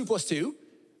said, what's 2 + 2?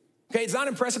 Okay, it's not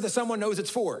impressive that someone knows it's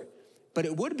 4, but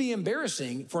it would be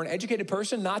embarrassing for an educated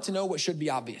person not to know what should be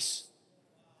obvious.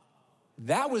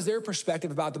 That was their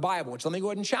perspective about the Bible, which let me go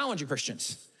ahead and challenge you,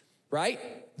 Christians, right?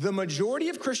 The majority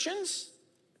of Christians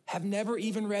have never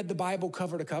even read the Bible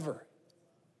cover to cover,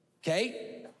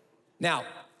 okay? Now,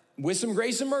 with some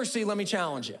grace and mercy, let me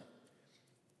challenge you.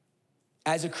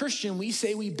 As a Christian, we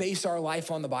say we base our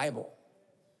life on the Bible.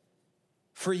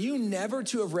 For you never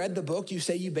to have read the book you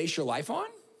say you base your life on,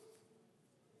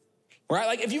 right?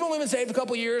 Like if you've only been saved a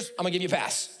couple years, I'm gonna give you a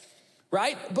pass,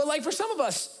 right? But like for some of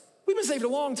us, we've been saved a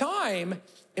long time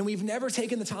and we've never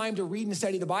taken the time to read and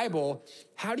study the Bible.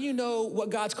 How do you know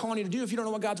what God's calling you to do if you don't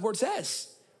know what God's word says,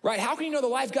 right? How can you know the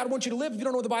life God wants you to live if you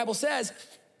don't know what the Bible says?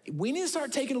 We need to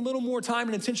start taking a little more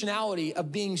time and intentionality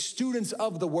of being students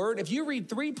of the word. If you read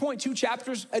 3.2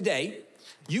 chapters a day,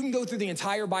 you can go through the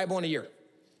entire Bible in a year.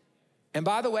 And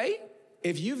by the way,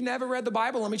 if you've never read the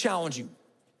Bible, let me challenge you,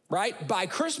 right? By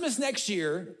Christmas next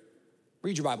year,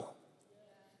 read your Bible.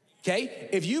 Okay,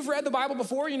 if you've read the Bible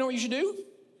before, you know what you should do?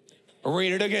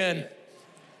 Read it again,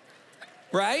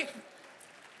 right?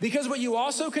 Because what you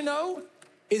also can know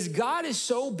is God is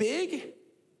so big,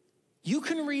 you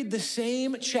can read the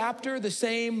same chapter, the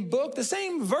same book, the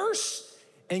same verse,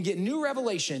 and get new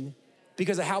revelation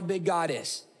because of how big God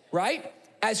is, right?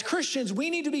 As Christians, we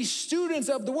need to be students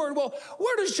of the word. Well,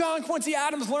 where does John Quincy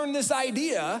Adams learn this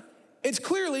idea? It's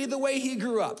clearly the way he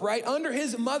grew up, right? Under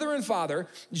his mother and father,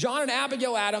 John and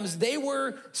Abigail Adams, they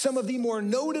were some of the more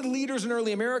noted leaders in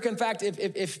early America. In fact,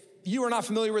 if you are not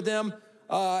familiar with them,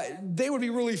 they would be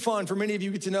really fun for many of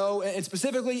you to get to know. And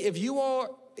specifically, if you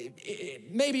are,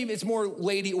 maybe it's more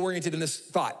lady-oriented in this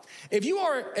thought. If you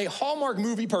are a Hallmark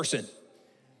movie person,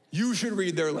 you should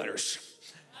read their letters.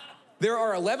 There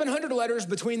are 1,100 letters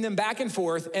between them back and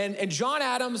forth. And John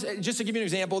Adams, just to give you an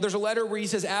example, there's a letter where he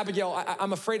says, Abigail,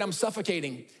 I'm afraid I'm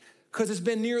suffocating because it's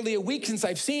been nearly a week since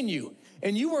I've seen you.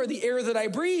 And you are the air that I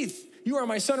breathe. You are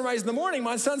my sunrise in the morning,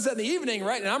 my sunset in the evening,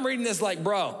 right? And I'm reading this like,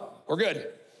 bro, we're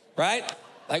good, right?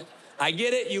 Like, I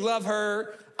get it, you love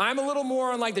her. I'm a little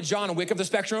more on like the John Wick of the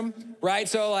spectrum, right?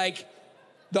 So like,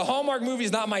 the Hallmark movie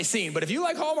is not my scene, but if you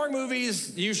like Hallmark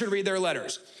movies, you should read their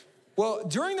letters. Well,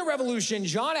 during the Revolution,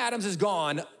 John Adams is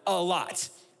gone a lot.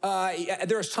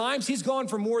 There's times he's gone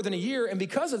for more than a year, and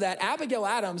because of that, Abigail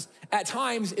Adams at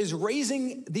times is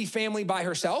raising the family by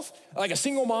herself, like a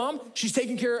single mom. She's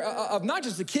taking care of not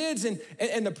just the kids and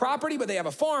the property, but they have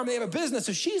a farm, they have a business,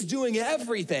 so she's doing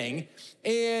everything.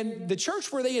 And the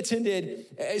church where they attended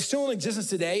is still in existence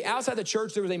today. Outside the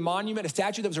church, there was a monument, a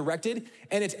statue that was erected,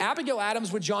 and it's Abigail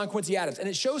Adams with John Quincy Adams. And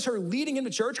it shows her leading into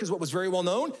church, because what was very well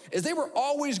known is they were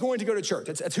always going to go to church.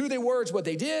 That's who they were, it's what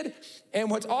they did.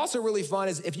 And what's also really fun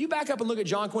is if you back up and look at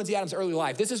John Quincy Adams' early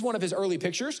life, this is one of his early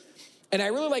pictures. And I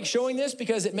really like showing this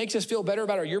because it makes us feel better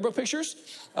about our yearbook pictures.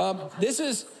 This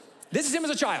is him as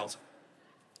a child.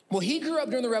 Well, he grew up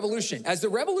during the Revolution. As the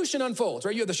Revolution unfolds,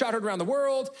 right, you have the shot heard around the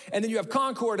world, and then you have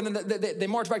Concord, and then they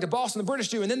march back to Boston, the British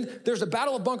do, and then there's the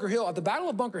Battle of Bunker Hill. At the Battle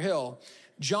of Bunker Hill,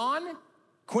 John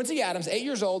Quincy Adams, 8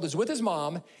 years old, is with his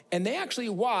mom, and they actually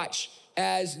watch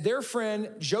as their friend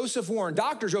Joseph Warren,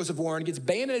 Dr. Joseph Warren, gets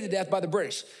bayoneted to death by the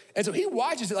British. And so he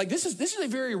watches it like this is a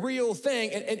very real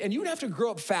thing, and you would have to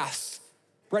grow up fast,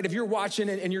 right, if you're watching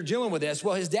and you're dealing with this.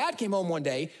 Well, his dad came home one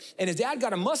day, and his dad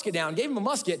got a musket down, gave him a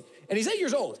musket, and he's 8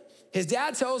 years old. His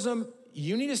dad tells him,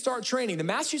 you need to start training. The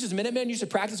Massachusetts Minutemen used to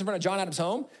practice in front of John Adams'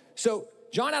 home. So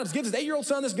John Adams gives his 8-year-old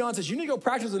son this gun, says, you need to go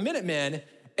practice with the Minutemen.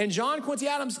 And John Quincy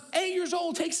Adams, 8 years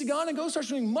old, takes the gun and goes starts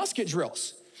doing musket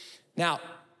drills. Now,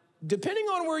 depending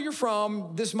on where you're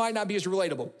from, this might not be as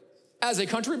relatable. As a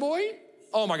country boy,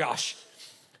 oh my gosh.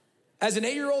 As an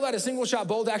 8-year-old, I had a single-shot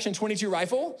bolt-action .22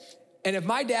 rifle. And if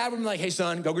my dad would be like, hey,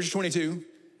 son, go get your .22.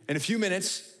 In a few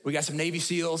minutes, we got some Navy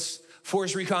SEALs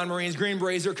Force Recon Marines, Green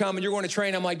Berets are coming, you're going to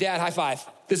train. I'm like, Dad, high five.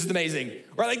 This is amazing,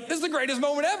 right? Like, this is the greatest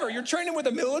moment ever. You're training with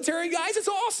the military guys. It's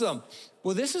awesome.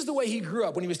 Well, this is the way he grew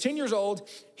up. When he was 10 years old,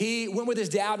 he went with his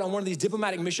dad on one of these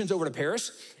diplomatic missions over to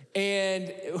Paris.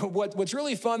 And what's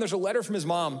really fun, there's a letter from his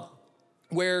mom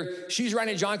where she's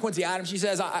writing to John Quincy Adams. She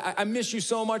says, I miss you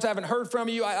so much. I haven't heard from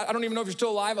you. I don't even know if you're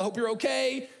still alive. I hope you're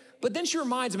okay. But then she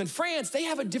reminds him, in France, they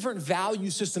have a different value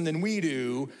system than we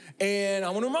do. And I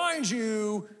want to remind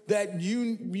you that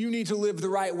you need to live the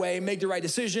right way, make the right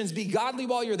decisions, be godly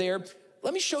while you're there.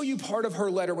 Let me show you part of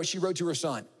her letter, what she wrote to her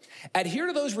son. Adhere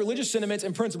to those religious sentiments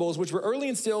and principles which were early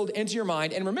instilled into your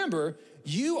mind. And remember,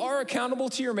 you are accountable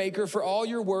to your maker for all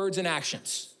your words and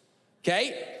actions.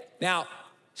 Okay? Now,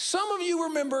 some of you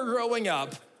remember growing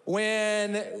up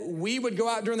when we would go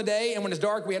out during the day and when it's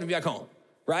dark, we had to be back home.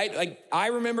 Right? Like, I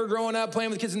remember growing up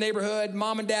playing with kids in the neighborhood.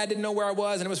 Mom and dad didn't know where I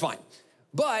was, and it was fine.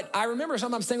 But I remember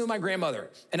sometimes staying with my grandmother,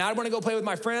 and I'd want to go play with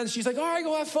my friends. She's like, all right,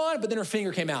 go have fun. But then her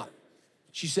finger came out.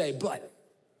 She'd say, but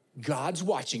God's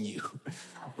watching you,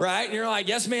 right? And you're like,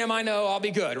 yes, ma'am, I know. I'll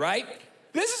be good, right?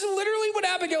 This is literally what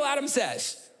Abigail Adams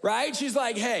says, right? She's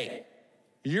like, hey,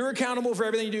 you're accountable for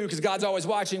everything you do because God's always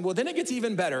watching. Well, then it gets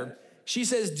even better. She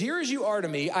says, dear as you are to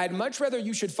me, I'd much rather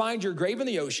you should find your grave in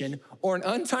the ocean or an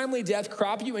untimely death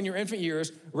crop you in your infant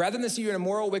years rather than see you an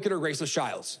immoral, wicked, or graceless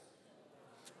child.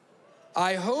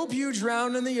 I hope you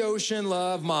drown in the ocean,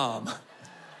 love, Mom.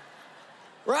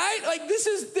 Right? Like, this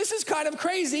is kind of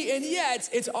crazy, and yet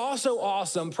it's also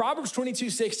awesome. Proverbs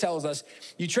 22:6 tells us,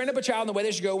 you train up a child in the way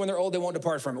they should go. When they're old, they won't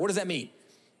depart from it. What does that mean?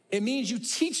 It means you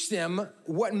teach them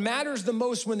what matters the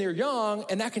most when they're young,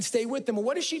 and that can stay with them. Well,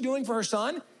 what is she doing for her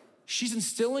son? She's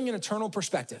instilling an eternal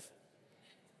perspective.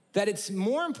 That it's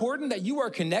more important that you are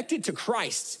connected to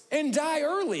Christ and die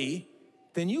early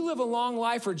than you live a long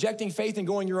life rejecting faith and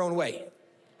going your own way.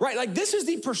 Right? Like, this is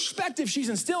the perspective she's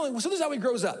instilling. So this is how he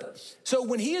grows up. So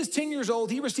when he is 10 years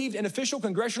old, he received an official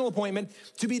congressional appointment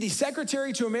to be the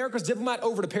secretary to America's diplomat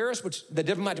over to Paris, which the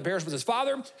diplomat to Paris was his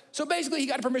father. So basically, he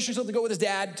got a permission slip to go with his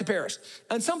dad to Paris.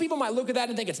 And some people might look at that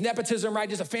and think it's nepotism, right?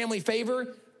 Just a family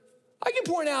favor. I can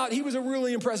point out he was a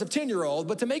really impressive 10-year-old,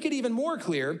 but to make it even more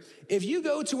clear, if you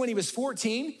go to when he was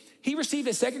 14, he received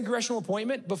a second congressional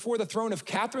appointment before the throne of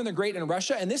Catherine the Great in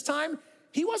Russia, and this time,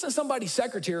 he wasn't somebody's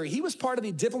secretary. He was part of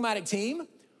the diplomatic team.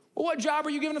 Well, what job are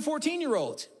you giving a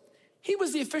 14-year-old? He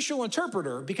was the official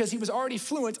interpreter because he was already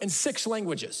fluent in 6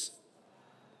 languages.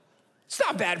 It's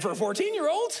not bad for a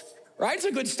 14-year-old, right? It's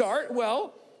a good start.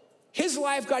 Well, his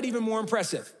life got even more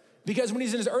impressive because when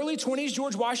he's in his early 20s,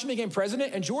 George Washington became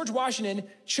president, and George Washington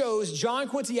chose John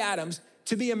Quincy Adams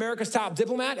to be America's top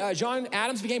diplomat. John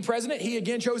Adams became president. He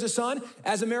again chose his son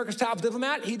as America's top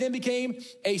diplomat. He then became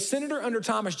a senator under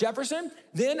Thomas Jefferson.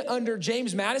 Then under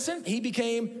James Madison, he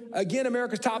became again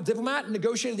America's top diplomat and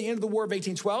negotiated the end of the War of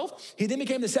 1812. He then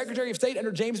became the Secretary of State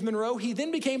under James Monroe. He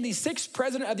then became the 6th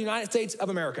president of the United States of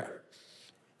America.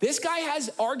 This guy has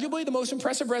arguably the most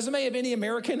impressive resume of any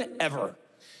American ever,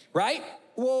 right?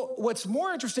 Well, what's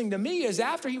more interesting to me is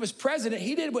after he was president,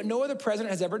 he did what no other president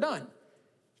has ever done.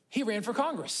 He ran for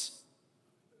Congress.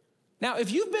 Now, if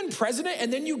you've been president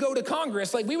and then you go to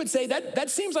Congress, like we would say that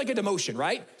seems like a demotion,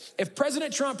 right? If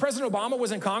President Trump, President Obama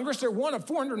was in Congress, they're one of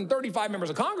 435 members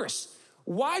of Congress.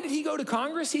 Why did he go to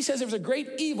Congress? He says there was a great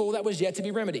evil that was yet to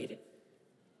be remedied.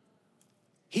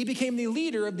 He became the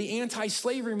leader of the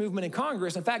anti-slavery movement in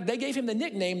Congress. In fact, they gave him the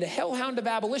nickname, the Hellhound of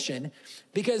Abolition,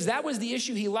 because that was the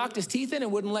issue he locked his teeth in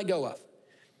and wouldn't let go of.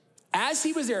 As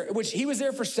he was there, which he was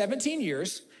there for 17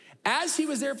 years, as he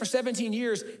was there for 17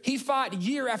 years, he fought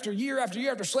year after year after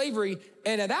year after slavery.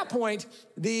 And at that point,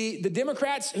 the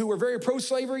Democrats, who were very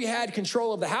pro-slavery, had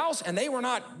control of the House, and they were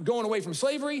not going away from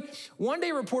slavery. One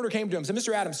day, a reporter came to him and said,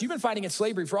 Mr. Adams, you've been fighting against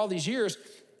slavery for all these years,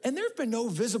 and there have been no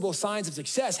visible signs of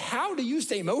success. How do you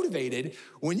stay motivated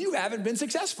when you haven't been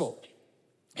successful?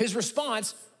 His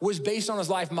response was based on his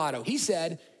life motto. He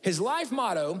said his life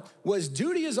motto was,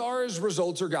 duty is ours,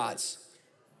 results are God's.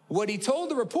 What he told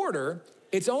the reporter,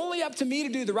 it's only up to me to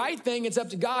do the right thing. It's up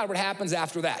to God what happens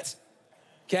after that.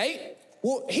 Okay?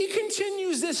 Well, he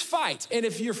continues this fight. And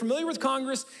if you're familiar with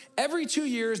Congress, every 2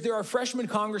 years, there are freshman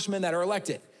congressmen that are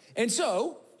elected. And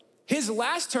so his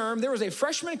last term, there was a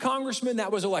freshman congressman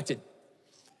that was elected.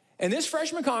 And this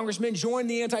freshman congressman joined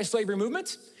the anti-slavery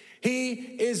movement. He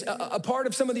is a part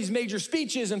of some of these major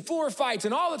speeches and floor fights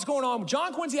and all that's going on.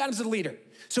 John Quincy Adams is the leader.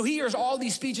 So he hears all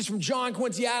these speeches from John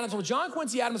Quincy Adams. Well, John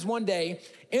Quincy Adams one day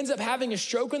ends up having a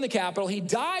stroke in the Capitol. He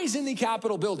dies in the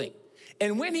Capitol building.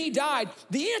 And when he died,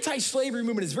 the anti-slavery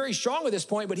movement is very strong at this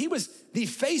point, but he was the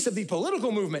face of the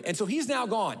political movement. And so he's now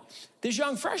gone. This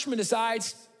young freshman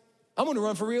decides, I'm going to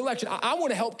run for re-election. I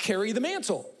want to help carry the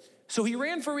mantle. So he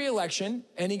ran for re-election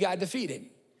and he got defeated.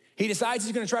 He decides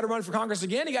he's gonna try to run for Congress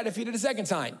again. He got defeated a second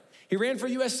time. He ran for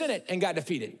US Senate and got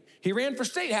defeated. He ran for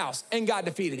State House and got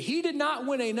defeated. He did not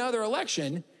win another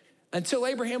election until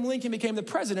Abraham Lincoln became the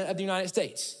president of the United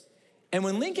States. And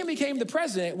when Lincoln became the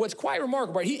president, what's quite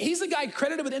remarkable, right? He's the guy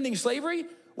credited with ending slavery.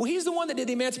 Well, he's the one that did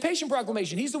the Emancipation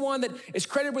Proclamation. He's the one that is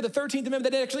credited with the 13th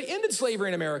Amendment that actually ended slavery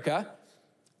in America.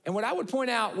 And what I would point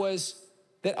out was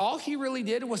that all he really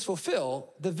did was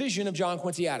fulfill the vision of John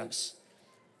Quincy Adams.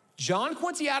 John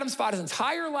Quincy Adams fought his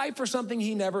entire life for something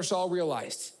he never saw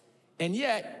realized. And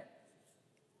yet,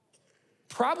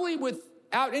 probably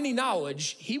without any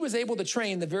knowledge, he was able to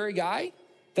train the very guy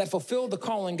that fulfilled the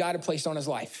calling God had placed on his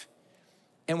life.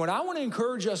 And what I want to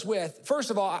encourage us with,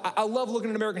 first of all, I love looking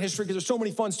at American history because there's so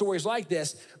many fun stories like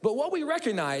this. But what we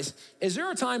recognize is there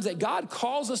are times that God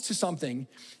calls us to something,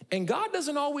 and God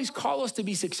doesn't always call us to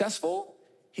be successful.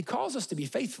 He calls us to be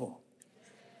faithful.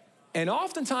 And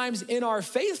oftentimes in our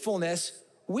faithfulness,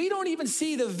 we don't even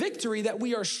see the victory that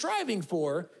we are striving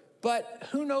for, but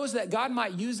who knows that God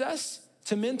might use us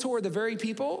to mentor the very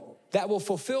people that will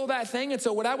fulfill that thing. And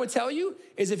so what I would tell you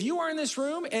is if you are in this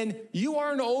room and you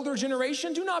are an older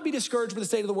generation, do not be discouraged with the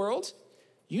state of the world.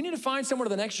 You need to find someone of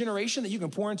the next generation that you can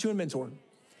pour into and mentor.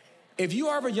 If you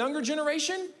are of a younger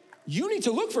generation, you need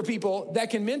to look for people that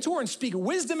can mentor and speak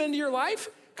wisdom into your life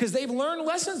because they've learned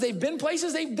lessons, they've been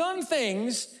places, they've done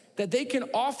things that they can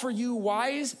offer you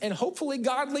wise and hopefully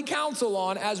godly counsel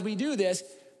on as we do this.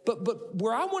 But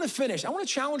where I want to finish, I want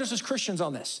to challenge us as Christians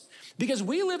on this. Because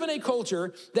we live in a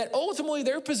culture that ultimately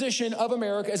their position of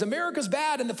America is America's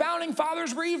bad and the founding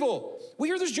fathers were evil. We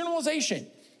hear this generalization.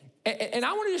 And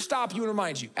I want to just stop you and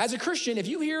remind you, as a Christian, if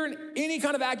you hear any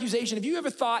kind of accusation, if you have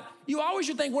a thought, you always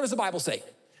should think, what does the Bible say?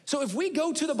 So if we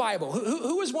go to the Bible,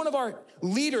 who is one of our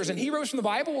leaders and heroes from the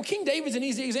Bible? Well, King David's an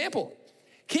easy example.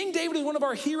 King David is one of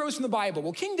our heroes from the Bible.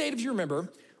 Well, King David, if you remember,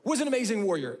 was an amazing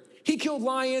warrior. He killed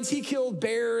lions, he killed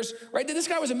bears, right? This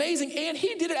guy was amazing, and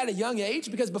he did it at a young age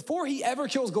because before he ever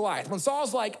kills Goliath, when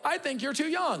Saul's like, I think you're too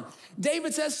young,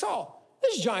 David says, Saul,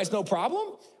 this giant's no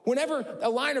problem. Whenever a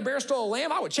lion or bear stole a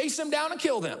lamb, I would chase them down and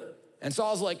kill them. And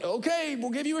Saul's like, okay,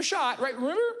 we'll give you a shot, right?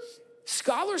 Remember,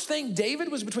 scholars think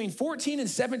David was between 14 and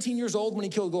 17 years old when he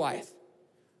killed Goliath,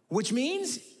 which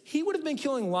means he would have been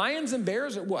killing lions and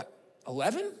bears at what,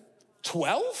 11,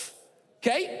 12,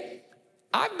 okay?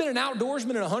 I've been an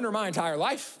outdoorsman and a hunter my entire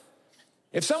life.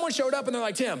 If someone showed up and they're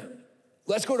like, Tim,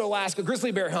 let's go to Alaska,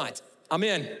 grizzly bear hunt. I'm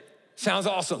in. Sounds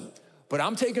awesome. But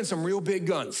I'm taking some real big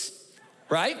guns,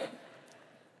 right?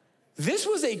 This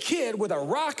was a kid with a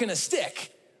rock and a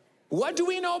stick. What do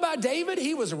we know about David?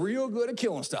 He was real good at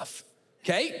killing stuff,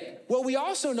 okay? Well, we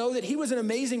also know that he was an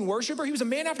amazing worshiper. He was a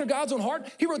man after God's own heart.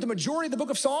 He wrote the majority of the book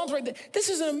of Psalms, right? This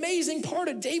is an amazing part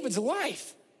of David's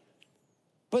life.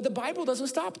 But the Bible doesn't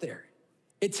stop there.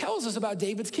 It tells us about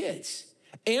David's kids.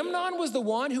 Amnon was the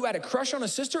one who had a crush on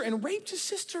his sister and raped his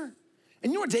sister.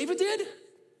 And you know what David did?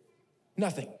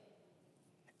 Nothing.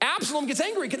 Absalom gets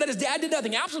angry that his dad did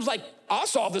nothing. Absalom's like, I'll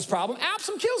solve this problem.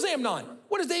 Absalom kills Amnon.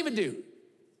 What does David do?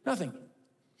 Nothing.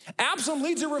 Absalom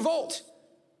leads a revolt.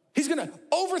 He's gonna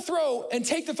overthrow and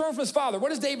take the throne from his father. What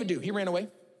does David do? He ran away,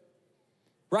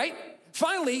 right?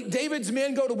 Finally, David's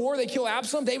men go to war. They kill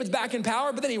Absalom. David's back in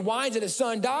power, but then he whines that his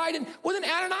son died. And well, then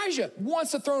Adonijah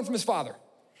wants the throne from his father.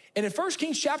 And in 1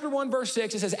 Kings chapter 1, verse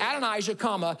 6, it says, Adonijah,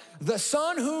 comma, the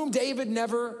son whom David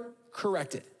never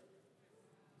corrected.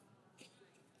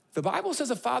 The Bible says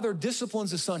a father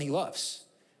disciplines the son he loves.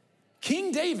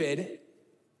 King David,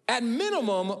 at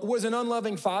minimum, was an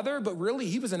unloving father, but really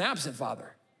he was an absent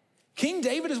father. King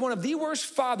David is one of the worst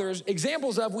fathers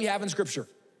examples of we have in Scripture.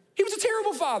 He was a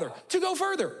terrible father. To go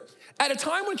further, at a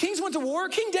time when kings went to war,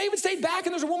 King David stayed back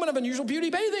and there's a woman of unusual beauty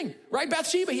bathing, right?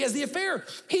 Bathsheba, he has the affair.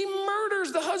 He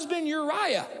murders the husband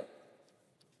Uriah.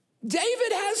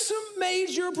 David has some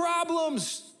major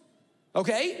problems,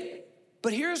 okay?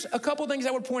 But here's a couple things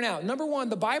I would point out. Number one,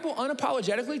 the Bible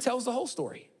unapologetically tells the whole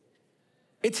story.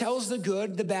 It tells the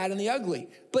good, the bad, and the ugly.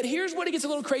 But here's what it gets a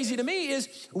little crazy to me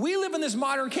is we live in this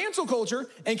modern cancel culture,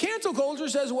 and cancel culture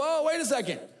says, whoa, wait a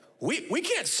second. We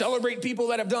can't celebrate people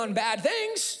that have done bad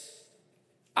things.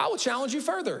 I will challenge you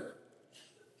further.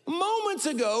 Moments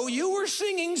ago, you were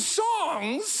singing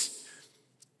songs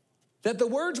that the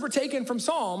words were taken from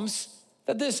Psalms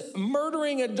that this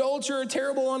murdering, adulterer,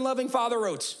 terrible, unloving father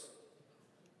wrote.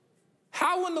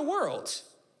 How in the world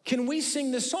can we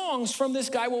sing the songs from this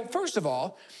guy? Well, first of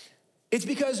all, it's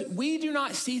because we do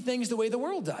not see things the way the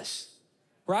world does,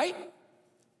 right?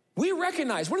 We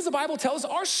recognize, what does the Bible tell us?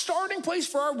 Our starting place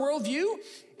for our worldview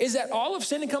is that all have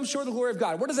sinned and come short of the glory of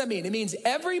God. What does that mean? It means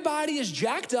everybody is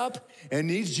jacked up and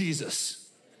needs Jesus.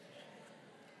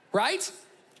 right?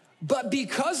 But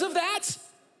because of that,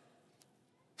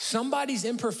 somebody's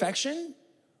imperfection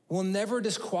will never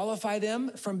disqualify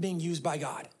them from being used by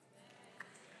God.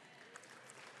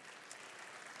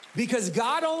 Because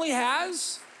God only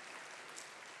has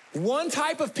one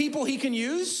type of people he can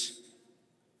use,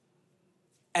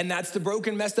 and that's the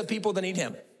broken, messed up people that need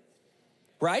him,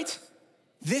 right?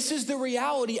 This is the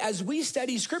reality as we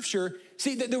study scripture.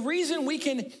 See, the reason we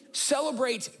can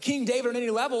celebrate King David on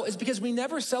any level is because we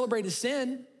never celebrated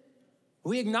sin.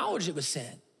 We acknowledge it was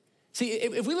sin. See,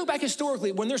 if we look back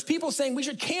historically, when there's people saying we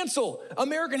should cancel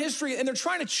American history and they're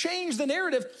trying to change the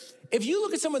narrative, if you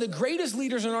look at some of the greatest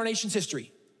leaders in our nation's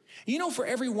history, you know, for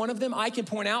every one of them, I can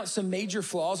point out some major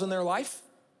flaws in their life.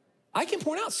 I can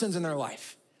point out sins in their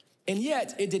life. And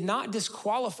yet, it did not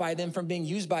disqualify them from being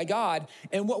used by God.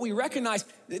 And what we recognize,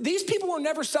 these people were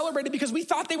never celebrated because we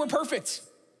thought they were perfect.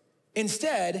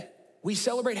 Instead, we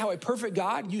celebrate how a perfect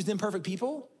God used imperfect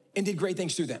people and did great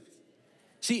things through them.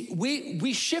 See,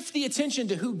 we shift the attention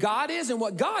to who God is and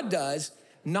what God does,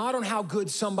 not on how good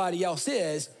somebody else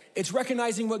is. It's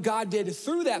recognizing what God did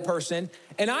through that person.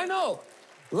 And I know,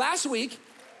 last week,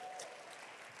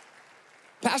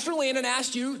 Pastor Landon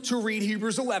asked you to read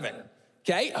Hebrews 11.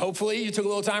 Okay, hopefully you took a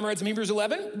little time and read some Hebrews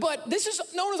 11, but this is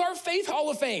known as our Faith Hall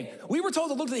of Fame. We were told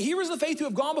to look to the heroes of the faith who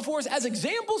have gone before us as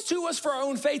examples to us for our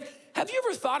own faith. Have you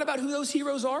ever thought about who those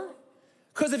heroes are?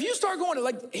 Because if you start going to,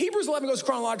 like, Hebrews 11 goes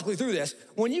chronologically through this.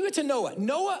 When you get to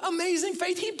Noah, amazing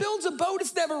faith. He builds a boat,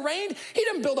 it's never rained. He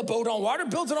doesn't build a boat on water,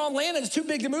 builds it on land and it's too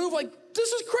big to move. Like,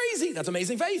 this is crazy. That's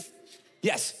amazing faith.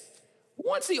 Yes,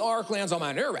 once the ark lands on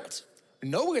Mount Ararat,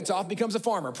 Noah gets off, becomes a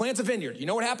farmer, plants a vineyard. You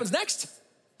know what happens next?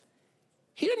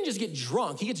 He doesn't just get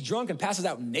drunk, he gets drunk and passes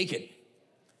out naked.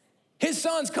 His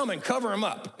sons come and cover him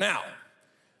up. Now,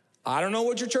 I don't know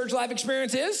what your church life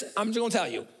experience is. I'm just gonna tell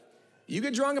you. You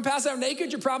get drunk and pass out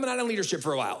naked, you're probably not in leadership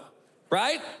for a while,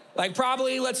 right? Like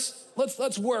probably let's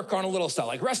work on a little stuff,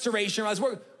 like restoration, let's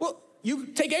work. Well, you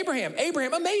take Abraham,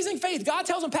 amazing faith. God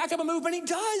tells him pack up and move, and he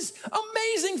does.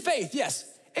 Amazing faith, yes.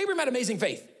 Abraham had amazing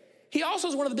faith. He also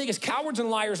is one of the biggest cowards and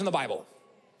liars in the Bible.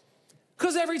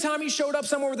 Because every time he showed up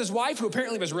somewhere with his wife, who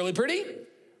apparently was really pretty,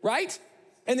 right?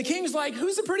 And the king's like,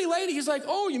 who's the pretty lady? He's like,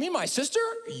 oh, you mean my sister?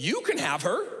 You can have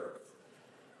her.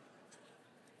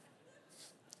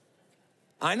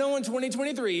 I know in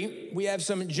 2023, we have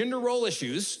some gender role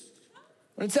issues.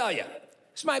 I'm gonna tell you,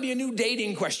 this might be a new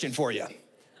dating question for you,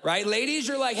 right? Ladies,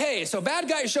 you're like, hey, so bad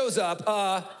guy shows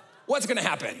up, what's gonna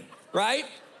happen, right?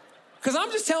 Because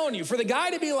I'm just telling you, for the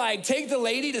guy to be like, take the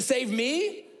lady to save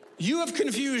me, you have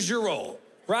confused your role,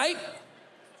 right?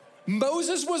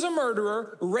 Moses was a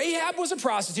murderer, Rahab was a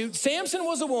prostitute, Samson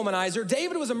was a womanizer,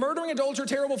 David was a murdering adulterer,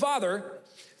 terrible father.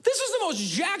 This is the most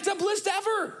jacked up list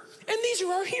ever. And these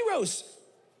are our heroes.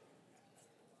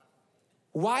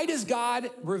 Why does God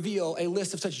reveal a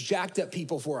list of such jacked up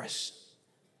people for us?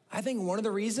 I think one of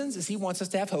the reasons is he wants us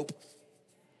to have hope.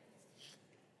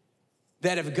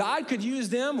 That if God could use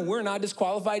them, we're not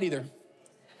disqualified either.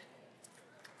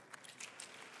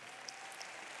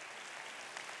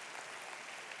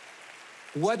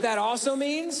 What that also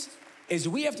means is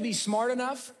we have to be smart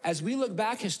enough as we look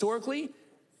back historically,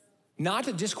 not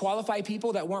to disqualify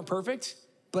people that weren't perfect,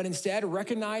 but instead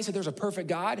recognize that there's a perfect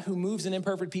God who moves in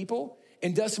imperfect people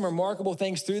and does some remarkable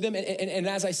things through them. And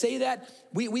as I say that,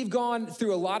 we've gone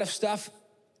through a lot of stuff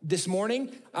this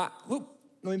morning. Let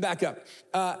me back up.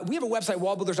 We have a website,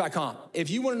 wallbuilders.com. If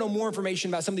you want to know more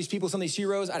information about some of these people, some of these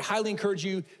heroes, I'd highly encourage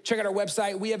you, check out our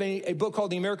website. We have a book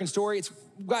called The American Story. It's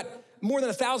got more than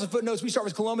 1,000 footnotes. We start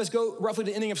with Columbus, go roughly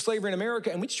to the ending of slavery in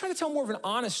America, and we just try to tell more of an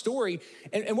honest story.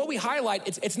 And what we highlight,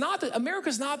 it's not that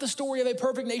America's not the story of a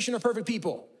perfect nation or perfect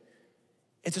people.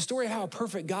 It's a story of how a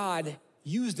perfect God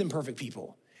used imperfect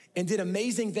people and did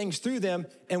amazing things through them.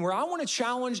 And where I want to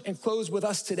challenge and close with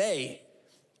us today,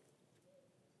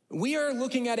 we are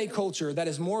looking at a culture that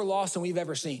is more lost than we've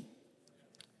ever seen.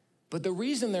 But the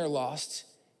reason they're lost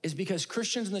is because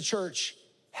Christians in the church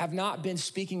have not been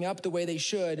speaking up the way they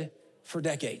should for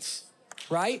decades,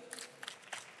 right?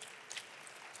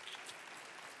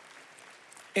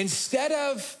 Instead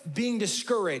of being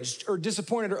discouraged or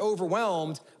disappointed or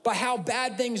overwhelmed by how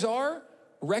bad things are,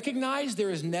 recognize there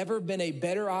has never been a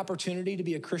better opportunity to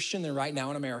be a Christian than right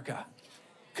now in America.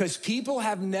 Because people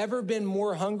have never been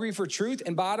more hungry for truth.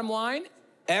 And bottom line,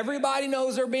 everybody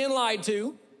knows they're being lied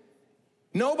to.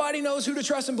 Nobody knows who to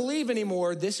trust and believe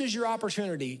anymore. This is your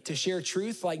opportunity to share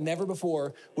truth like never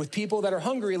before with people that are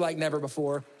hungry like never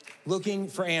before, looking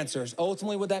for answers.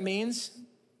 Ultimately, what that means,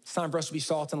 it's time for us to be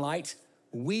salt and light.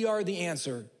 We are the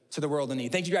answer to the world in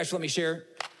need. Thank you guys for letting me share.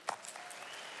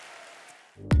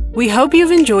 We hope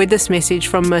you've enjoyed this message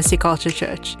from Mercy Culture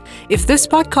Church. If this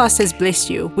podcast has blessed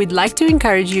you, we'd like to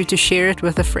encourage you to share it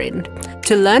with a friend.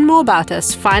 To learn more about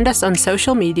us, find us on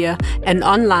social media and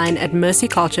online at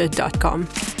mercyculture.com.